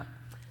 up, and up.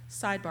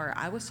 Sidebar,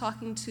 I was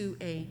talking to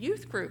a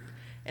youth group,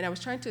 and I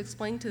was trying to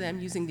explain to them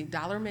using the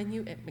dollar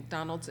menu at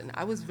McDonald's, and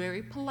I was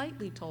very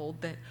politely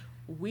told that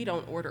we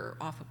don't order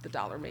off of the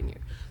dollar menu.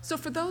 So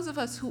for those of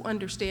us who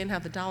understand how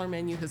the dollar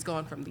menu has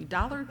gone from the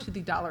dollar to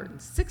the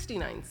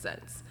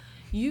 $1.69,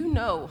 you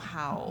know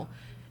how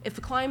if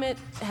the climate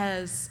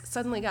has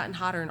suddenly gotten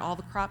hotter and all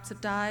the crops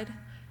have died,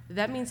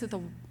 that means that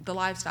the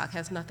livestock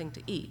has nothing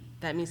to eat.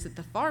 That means that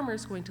the farmer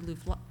is going to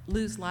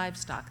lose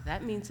livestock.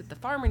 That means that the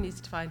farmer needs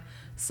to find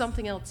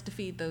something else to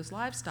feed those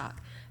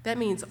livestock. That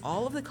means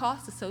all of the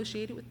costs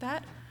associated with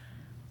that,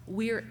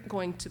 we're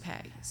going to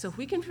pay. So if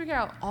we can figure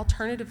out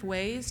alternative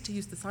ways to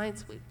use the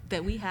science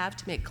that we have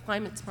to make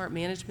climate-smart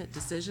management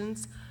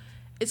decisions,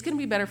 it's going to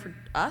be better for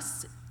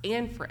us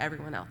and for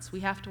everyone else.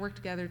 We have to work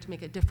together to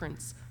make a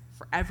difference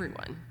for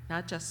everyone,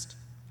 not just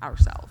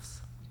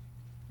ourselves.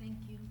 Thank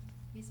you.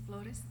 Ms.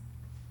 Flores?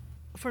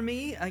 For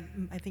me, I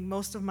think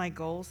most of my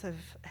goals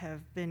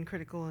have been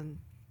critical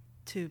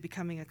to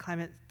becoming a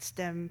climate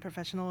STEM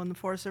professional in the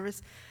Forest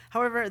Service.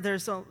 However,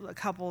 there's a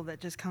couple that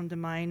just come to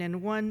mind,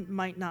 and one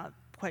might not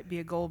quite be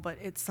a goal, but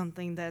it's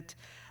something that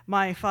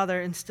my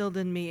father instilled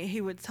in me. He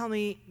would tell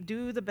me,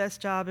 do the best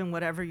job in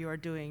whatever you are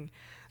doing.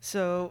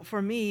 So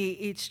for me,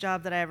 each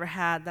job that I ever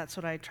had, that's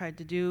what I tried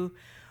to do,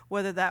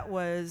 whether that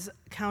was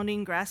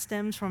counting grass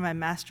stems for my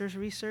master's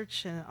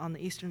research on the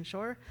Eastern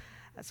Shore,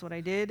 that's what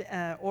I did,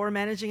 or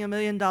managing $1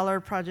 million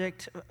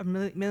project,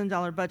 $1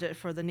 million budget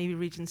for the Navy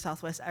Region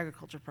Southwest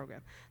Agriculture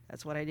Program.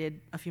 That's what I did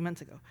a few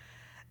months ago.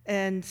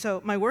 And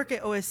so my work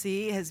at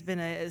OSC has been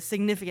a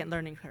significant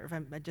learning curve.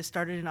 I just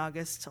started in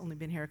August, only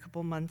been here a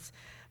couple months,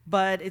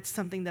 but it's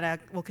something that I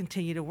will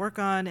continue to work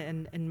on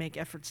and make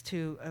efforts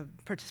to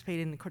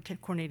participate in the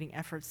coordinating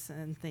efforts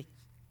and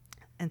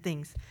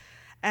things.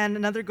 And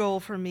another goal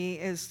for me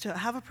is to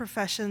have a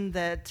profession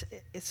that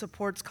it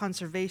supports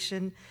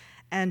conservation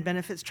and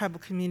benefits tribal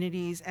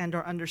communities and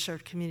or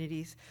underserved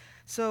communities.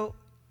 So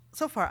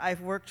far I've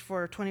worked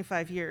for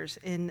 25 years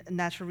in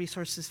natural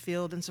resources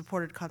field and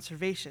supported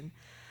conservation,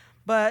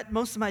 but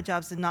most of my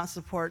jobs did not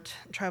support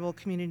tribal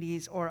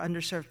communities or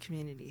underserved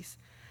communities.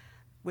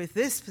 With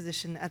this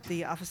position at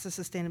the Office of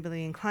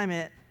Sustainability and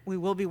Climate, we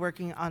will be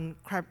working on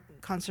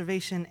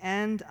conservation,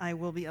 and I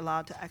will be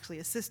allowed to actually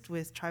assist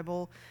with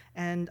tribal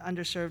and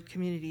underserved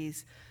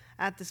communities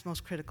at this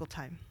most critical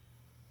time.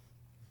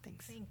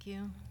 Thanks. Thank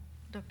you.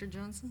 Dr.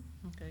 Johnson?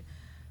 Okay.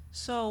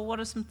 So what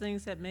are some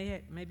things that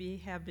maybe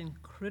have been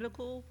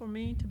critical for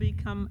me to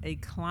become a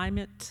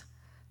climate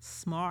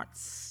smart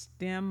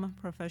STEM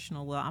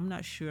professional? Well, I'm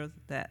not sure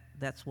that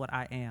that's what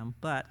I am,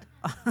 but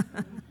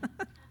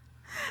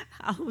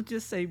I will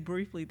just say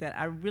briefly that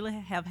I really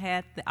have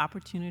had the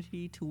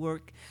opportunity to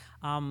work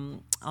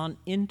on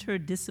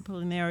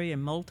interdisciplinary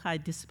and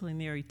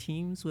multidisciplinary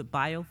teams with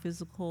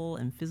biophysical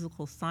and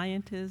physical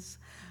scientists.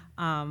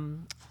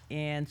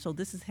 And so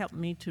this has helped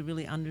me to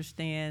really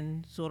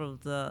understand sort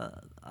of the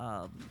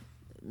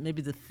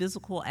maybe the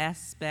physical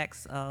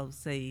aspects of,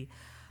 say,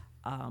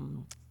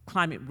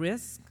 climate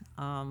risk,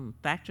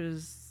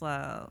 factors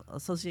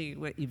associated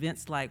with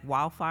events like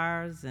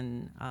wildfires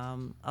and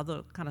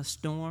other kind of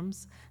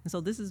storms. And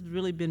so this has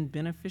really been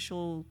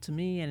beneficial to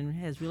me and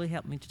has really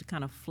helped me to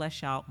kind of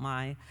flesh out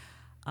my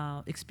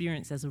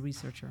experience as a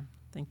researcher.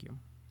 Thank you.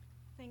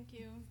 Thank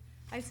you.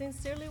 I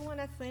sincerely want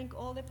to thank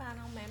all the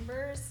panel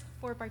members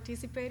for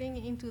participating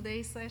in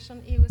today's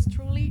session. It was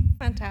truly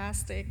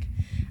fantastic.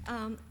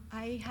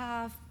 I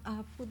have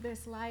put the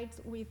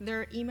slides with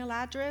their email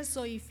address,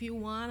 so if you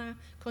want to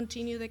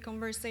continue the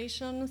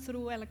conversation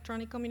through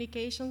electronic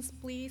communications,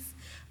 please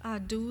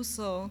do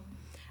so.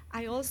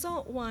 I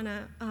also want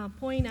to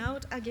point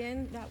out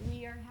again that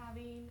we are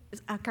having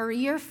a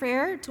career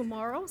fair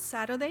tomorrow,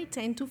 Saturday,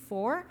 10 to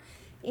 4.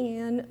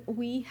 And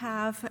we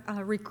have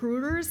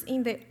recruiters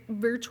in the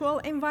virtual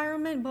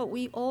environment, but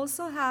we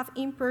also have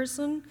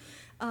in-person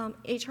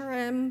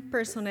HRM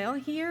personnel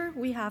here.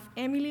 We have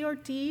Emily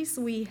Ortiz,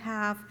 we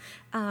have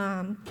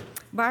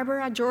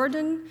Barbara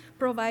Jordan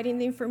providing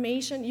the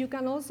information. You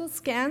can also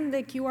scan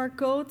the QR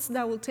codes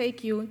that will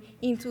take you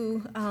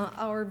into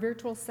our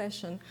virtual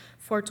session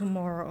for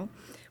tomorrow.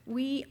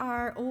 We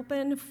are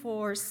open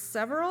for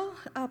several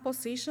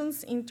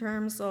positions in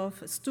terms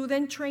of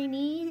student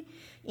trainee,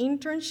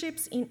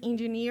 internships in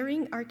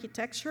engineering,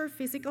 architecture,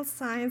 physical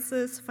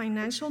sciences,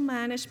 financial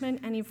management,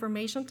 and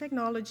information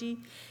technology.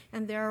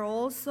 And there are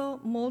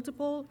also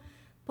multiple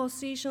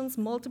positions,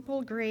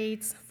 multiple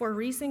grades for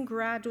recent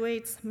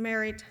graduates,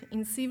 merit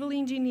in civil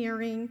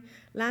engineering,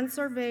 land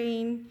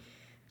surveying,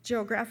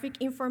 geographic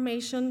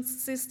information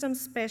system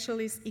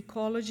specialists,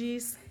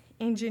 ecologists,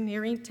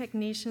 engineering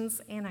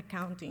technicians, and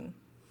accounting.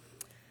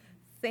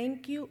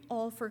 Thank you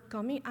all for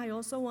coming. I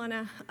also want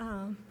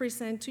to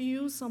present to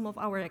you some of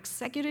our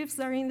executives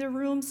that are in the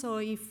room. So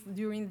if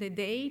during the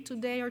day,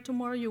 today or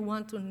tomorrow, you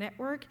want to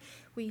network,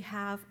 we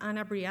have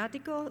Anna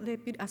Briatico,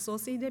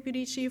 Associate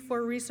Deputy Chief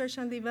for Research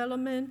and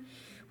Development.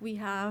 We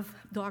have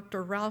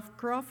Dr. Ralph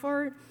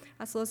Crawford,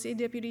 Associate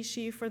Deputy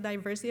Chief for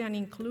Diversity and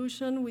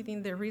Inclusion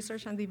within the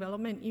Research and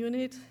Development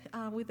Unit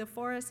with the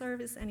Forest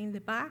Service. And in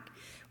the back,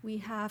 we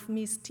have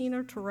Ms.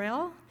 Tina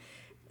Terrell,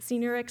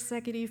 Senior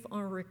Executive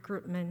on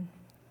Recruitment.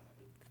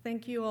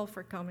 Thank you all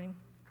for coming.